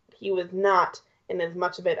disappointed that he was not in as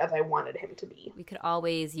much of it as I wanted him to be. We could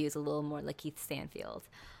always use a little more Lakeith Stanfield.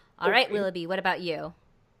 All right, Willoughby, what about you?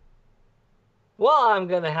 Well, I'm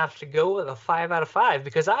going to have to go with a 5 out of 5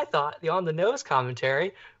 because I thought the on-the-nose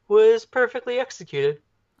commentary was perfectly executed.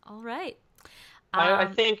 All right. I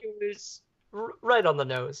think it was right on the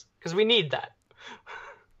nose because we need that.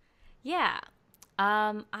 Yeah.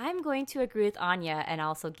 I'm going to agree with Anya and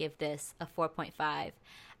also give this a 4.5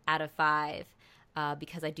 out of 5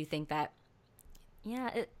 because I do think that,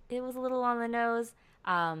 it was a little on the nose.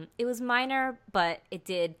 It was minor, but it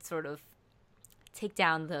did sort of take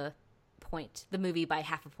down the movie by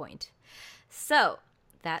half a point. So,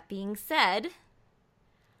 that being said,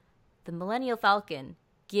 the Millennial Falcon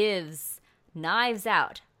gives Knives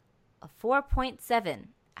Out a 4.7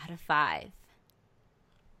 out of 5.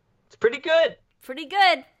 It's pretty good. Pretty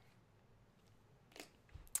good.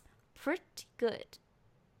 Pretty good.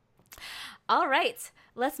 All right,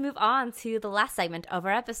 let's move on to the last segment of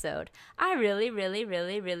our episode. I really, really,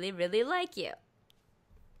 really, really, really like you.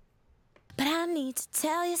 But I need to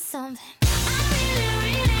tell you something.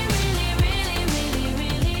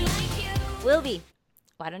 Wilby,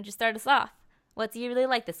 why don't you start us off? What do you really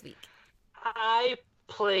like this week? I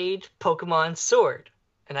played Pokemon Sword,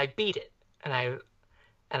 and I beat it, and I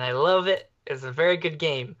love it. It's a very good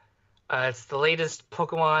game. It's the latest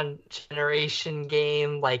Pokemon generation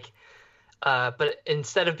game, but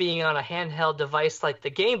instead of being on a handheld device like the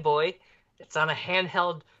Game Boy, it's on a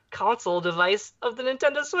handheld console device of the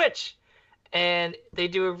Nintendo Switch. And they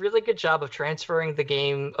do a really good job of transferring the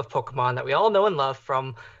game of Pokemon that we all know and love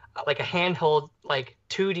from like a handheld, like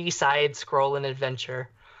 2D side scrolling adventure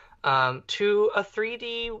to a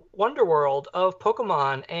 3D wonder world of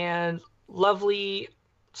Pokemon and lovely,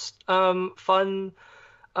 fun,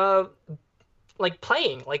 uh, like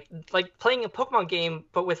playing a Pokemon game,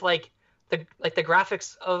 but with like the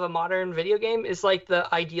graphics of a modern video game is like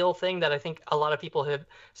the ideal thing that I think a lot of people have,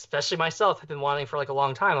 especially myself, have been wanting for like a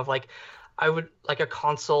long time. Of like, I would like a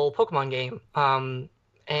console Pokemon game,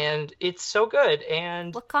 and it's so good.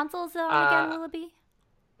 And What console is it on again, Willoughby?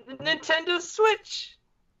 Nintendo Switch.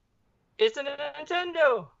 It's a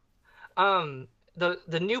Nintendo.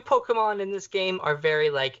 The new Pokemon in this game are very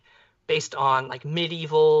like based on like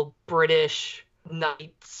medieval British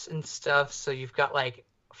knights and stuff. So you've got like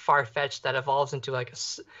Farfetch that evolves into like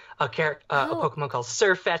a character, a Pokemon called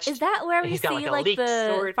Surfetch. Is that where we see like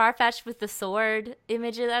the sword. Farfetch with the sword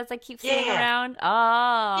images as I keep seeing around?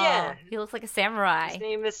 Oh, yeah, he looks like a samurai. His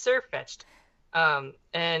name is Surfetched. And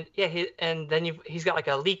yeah, then he's got like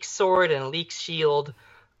a leek sword and a leek shield.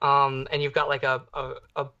 And you've got like a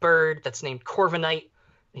bird that's named Corviknight.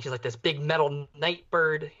 And he's like this big metal night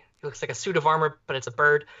bird. He looks like a suit of armor, but it's a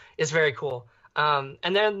bird. It's very cool.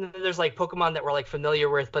 And then there's like Pokemon that we're like familiar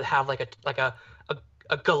with, but have like a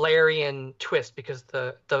Galarian twist because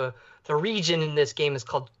the region in this game is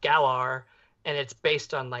called Galar, and it's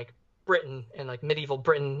based on like Britain and like medieval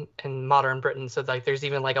Britain and modern Britain. So like there's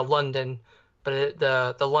even like a London, but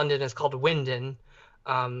the London is called Wyndon,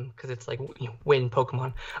 because it's like wind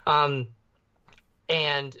Pokemon.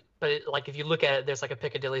 But like if you look at it, there's like a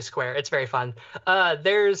Piccadilly Square. It's very fun.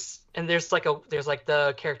 There's like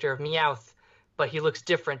the character of Meowth, but he looks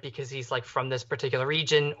different because he's like from this particular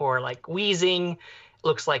region. Or like Weezing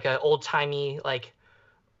looks like an old timey like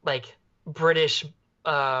British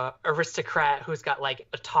aristocrat who's got like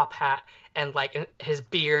a top hat and like his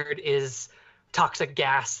beard is toxic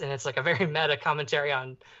gas, and it's like a very meta commentary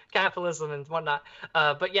on capitalism and whatnot.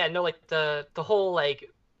 But yeah, no, like the whole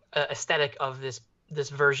like aesthetic of this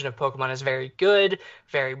version of Pokemon is very good,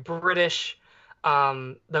 very British.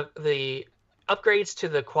 The upgrades to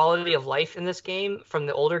the quality of life in this game from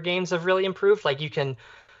the older games have really improved. Like you can,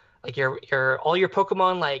 like all your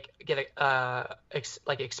Pokemon like get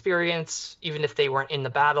experience even if they weren't in the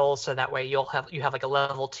battle, so that way you have like a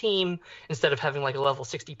level team instead of having like a level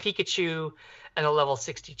 60 Pikachu and a level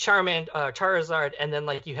 60 Charizard, and then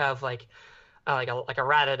like you have like a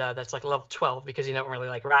Rattata that's like level 12 because you don't really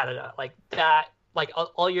like Rattata like that. Like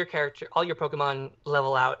all your Pokemon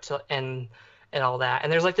level out and all that.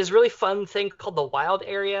 And there's like this really fun thing called the wild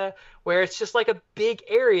area where it's just like a big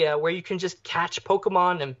area where you can just catch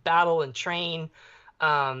Pokemon and battle and train.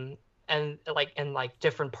 And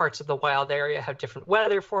different parts of the wild area have different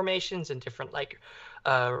weather formations and different like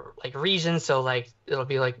regions. So like it'll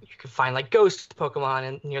be like you can find like ghost Pokemon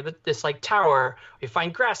and near this like tower. You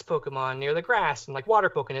find grass Pokemon near the grass and like water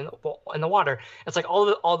Pokemon in the water. It's like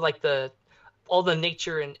all the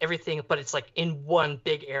nature and everything, but it's like in one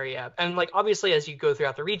big area. And like obviously as you go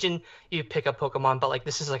throughout the region, you pick up Pokemon, but like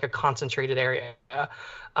this is like a concentrated area.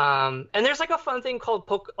 And there's like a fun thing called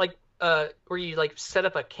where you like set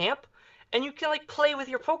up a camp and you can like play with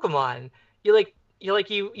your Pokemon.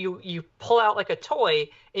 You pull out like a toy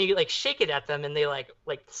and you like shake it at them and they like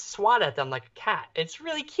swat at them like a cat. It's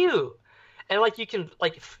really cute. And like you can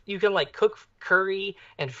cook curry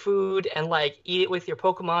and food and like eat it with your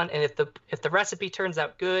Pokemon, and if the recipe turns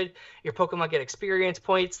out good, your Pokemon get experience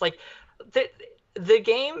points. Like the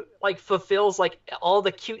game like fulfills like all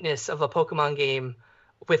the cuteness of a Pokemon game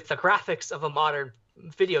with the graphics of a modern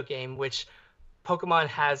video game, which Pokemon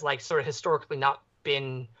has like sort of historically not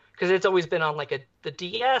been, because it's always been on like the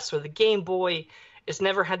DS or the Game Boy. It's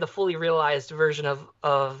never had the fully realized version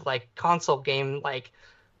of like console game like,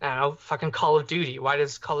 I don't know, fucking Call of Duty. Why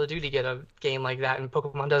does Call of Duty get a game like that and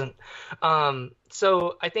Pokemon doesn't?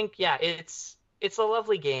 So I think, yeah, it's a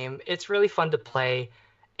lovely game. It's really fun to play.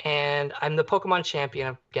 And I'm the Pokemon champion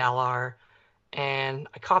of Galar. And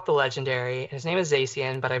I caught the legendary. His name is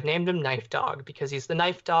Zacian, but I've named him Knife Dog because he's the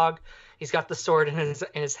knife dog. He's got the sword in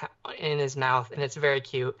his mouth, and it's very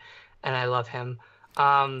cute. And I love him.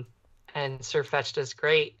 And Surfetched is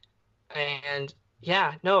great. And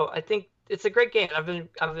yeah, no, I think it's a great game. I've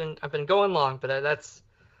been going long, but it's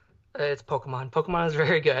Pokemon. Pokemon is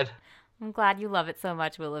very good. I'm glad you love it so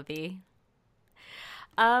much, Willoughby.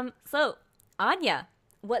 So Anya,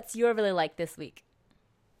 what's your really like this week?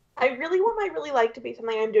 I really want my really like to be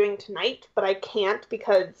something I'm doing tonight, but I can't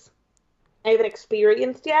because I haven't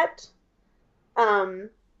experienced yet.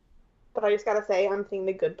 but I just gotta say, I'm seeing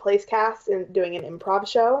the Good Place cast and doing an improv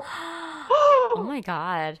show. Oh my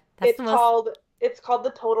god. That's It's the most called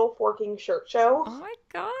the Total Forking Shirt Show. Oh my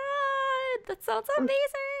god. That sounds I'm amazing.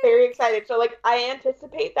 very excited. So like I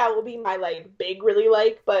anticipate that will be my like big really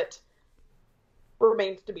like, but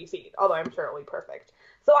remains to be seen. Although I'm sure it'll be perfect.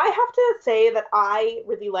 So I have to say that I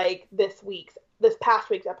really like this past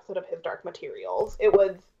week's episode of His Dark Materials. It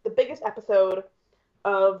was the biggest episode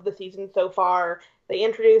of the season so far. They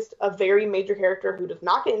introduced a very major character who does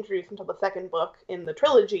not get introduced until the second book in the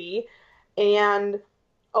trilogy, and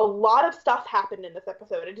a lot of stuff happened in this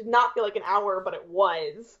episode. It did not feel like an hour, but it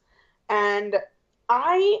was. And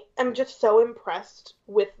I am just so impressed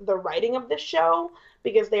with the writing of this show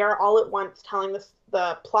because they are all at once telling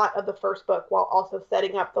the plot of the first book while also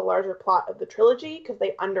setting up the larger plot of the trilogy because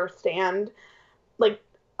they understand. Like,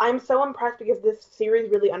 I'm so impressed because this series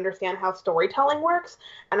really understands how storytelling works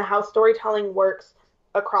and how storytelling works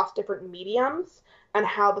across different mediums and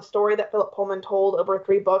how the story that Philip Pullman told over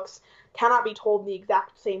 3 books cannot be told the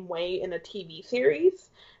exact same way in a TV series,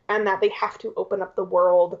 and that they have to open up the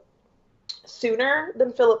world sooner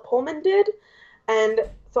than Philip Pullman did. And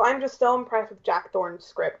so I'm just so impressed with Jack Thorne's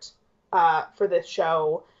script for this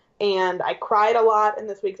show, and I cried a lot in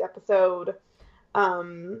this week's episode,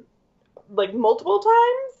 like multiple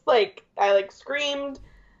times. Like I like screamed.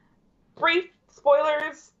 Brief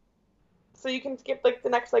spoilers, so you can skip like the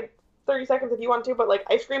next like 30 seconds if you want to, but like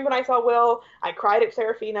I screamed when I saw Will, I cried at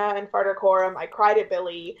Serafina and Farder Coram, I cried at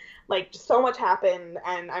Billy, like just so much happened,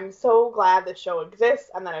 and I'm so glad this show exists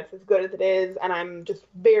and that it's as good as it is, and I'm just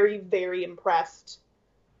very, very impressed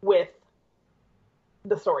with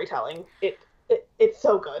the storytelling. It's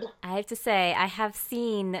so good. I have to say, I have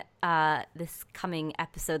seen this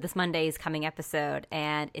Monday's coming episode,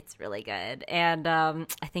 and it's really good. And I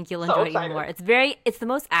think you'll enjoy it even more. It's the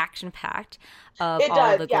most action packed of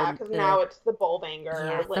all the because now it's the Bolvanger.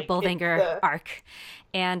 Yeah, like, the Bolvanger arc.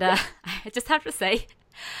 And I just have to say,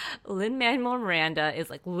 Lin-Manuel Miranda is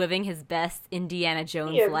like living his best Indiana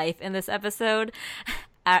Jones life in this episode.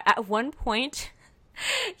 At one point,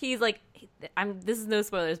 he's like, this is no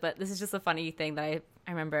spoilers, but this is just a funny thing that I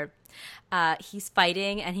remember. He's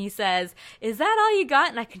fighting and he says, "Is that all you got?"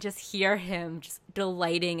 And I can just hear him just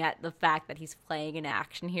delighting at the fact that he's playing an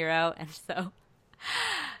action hero. And so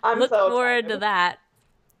look forward to that.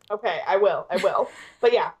 Okay, I will.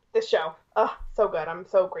 But yeah, this show, so good. I'm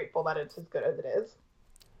so grateful that it's as good as it is.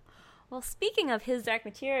 Well, speaking of His Dark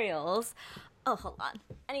Materials, hold on.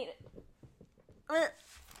 I need it.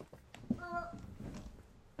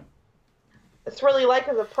 It's really like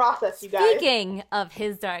as a process, you guys. Speaking of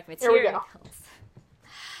His Dark Materials,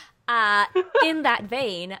 in that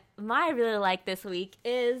vein, my really like this week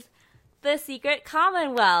is The Secret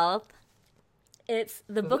Commonwealth. It's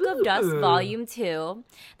the Book of Dust, Volume 2.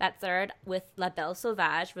 That third with La Belle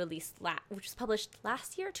Sauvage, which was published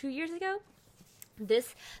last year, 2 years ago. The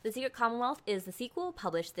Secret Commonwealth is the sequel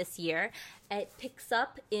published this year. It picks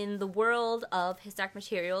up in the world of His Dark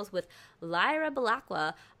Materials with Lyra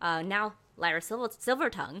Belacqua, now Lyra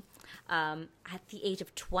Silvertongue, at the age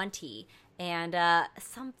of 20. And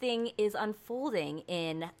something is unfolding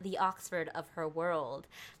in the Oxford of her world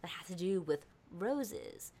that has to do with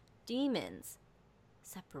roses, demons,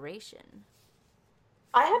 separation.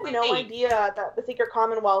 I had no idea that the Secret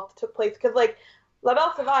Commonwealth took place, because, like, La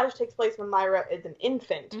Belle Sauvage takes place when Lyra is an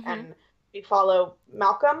infant, and we follow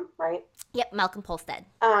Malcolm, right? Yep, Malcolm Polstead.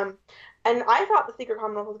 And I thought the Secret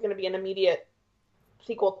Commonwealth was going to be an immediate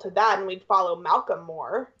sequel to that, and we'd follow Malcolm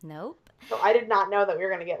more. Nope. So I did not know that we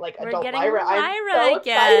were gonna get like adult Lyra. I'm so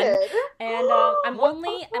again. Excited. And I'm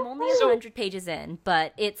only 100 pages in,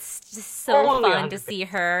 but it's just so fun to see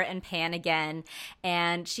her and Pan again.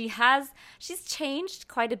 And she's changed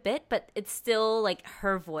quite a bit, but it's still like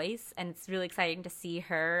her voice, and it's really exciting to see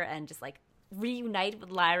her and just like reunite with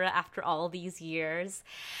Lyra after all these years.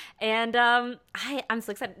 And I'm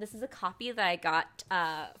so excited. This is a copy that I got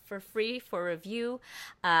for free for review.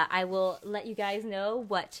 I will let you guys know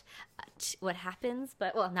what happens,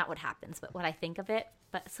 but not what happens, but what I think of it.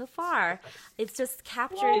 But so far, it's just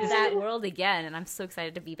captured that world again, and I'm so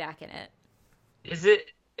excited to be back in it.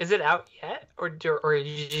 Is it out yet, or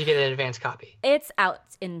did you get an advance copy? It's out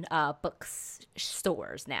in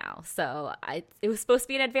bookstores now. So it was supposed to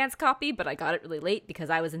be an advance copy, but I got it really late because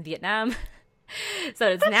I was in Vietnam. So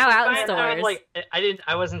it's now out in stores.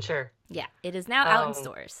 I wasn't sure. Yeah, it is now out in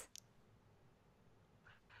stores.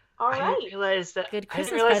 All right. I didn't realize that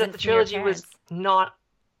the trilogy was not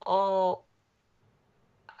all.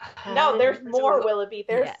 No, there's more, Willoughby.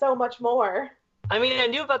 There's so much more. I mean, I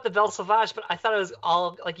knew about the Belle Sauvage, but I thought it was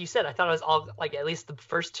all, like you said, I thought it was all, like, at least the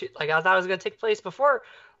first two, like, I thought it was going to take place before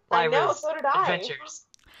I know, Lyra's so did I. adventures.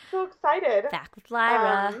 So excited. Back with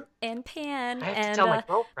Lyra and Pan, I have to and tell my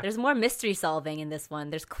girlfriend. there's more mystery solving in this one.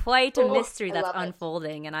 There's quite a Ooh, mystery I that's love it.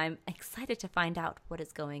 unfolding, and I'm excited to find out what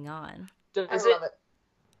is going on. I love it.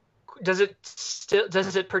 Does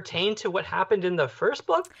it pertain to what happened in the first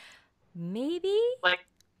book? Maybe, Like,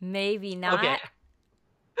 maybe not. okay.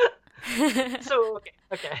 So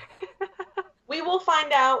okay. We will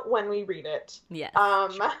find out when we read it. Yes.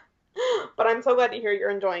 But I'm so glad to hear you're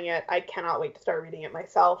enjoying it. I cannot wait to start reading it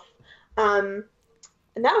myself. And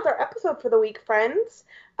that was our episode for the week, friends.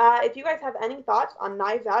 If you guys have any thoughts on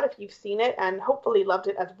Knives Out, if you've seen it and hopefully loved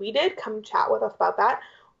it as we did, come chat with us about that.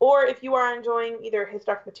 Or if you are enjoying either his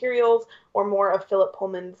Dark Materials or more of Philip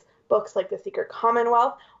Pullman's books like The Secret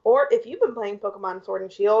Commonwealth, or if you've been playing Pokemon Sword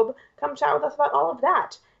and Shield, come chat with us about all of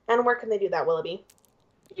that. And where can they do that, Willoughby?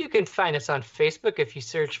 You can find us on Facebook if you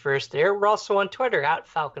search for us there. We're also on Twitter at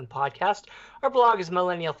Falcon Podcast. Our blog is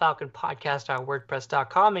Millennial Falcon Podcast on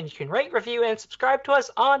WordPress.com, and you can rate, review, and subscribe to us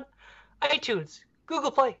on iTunes,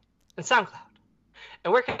 Google Play, and SoundCloud.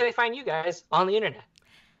 And where can they find you guys on the internet?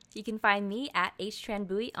 You can find me at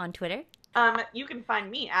HTranBui on Twitter. You can find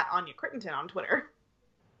me at Anya Crittenton on Twitter.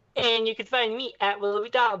 And you can find me at Willoughby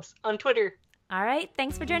Dobbs on Twitter. All right,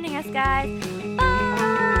 thanks for joining us, guys.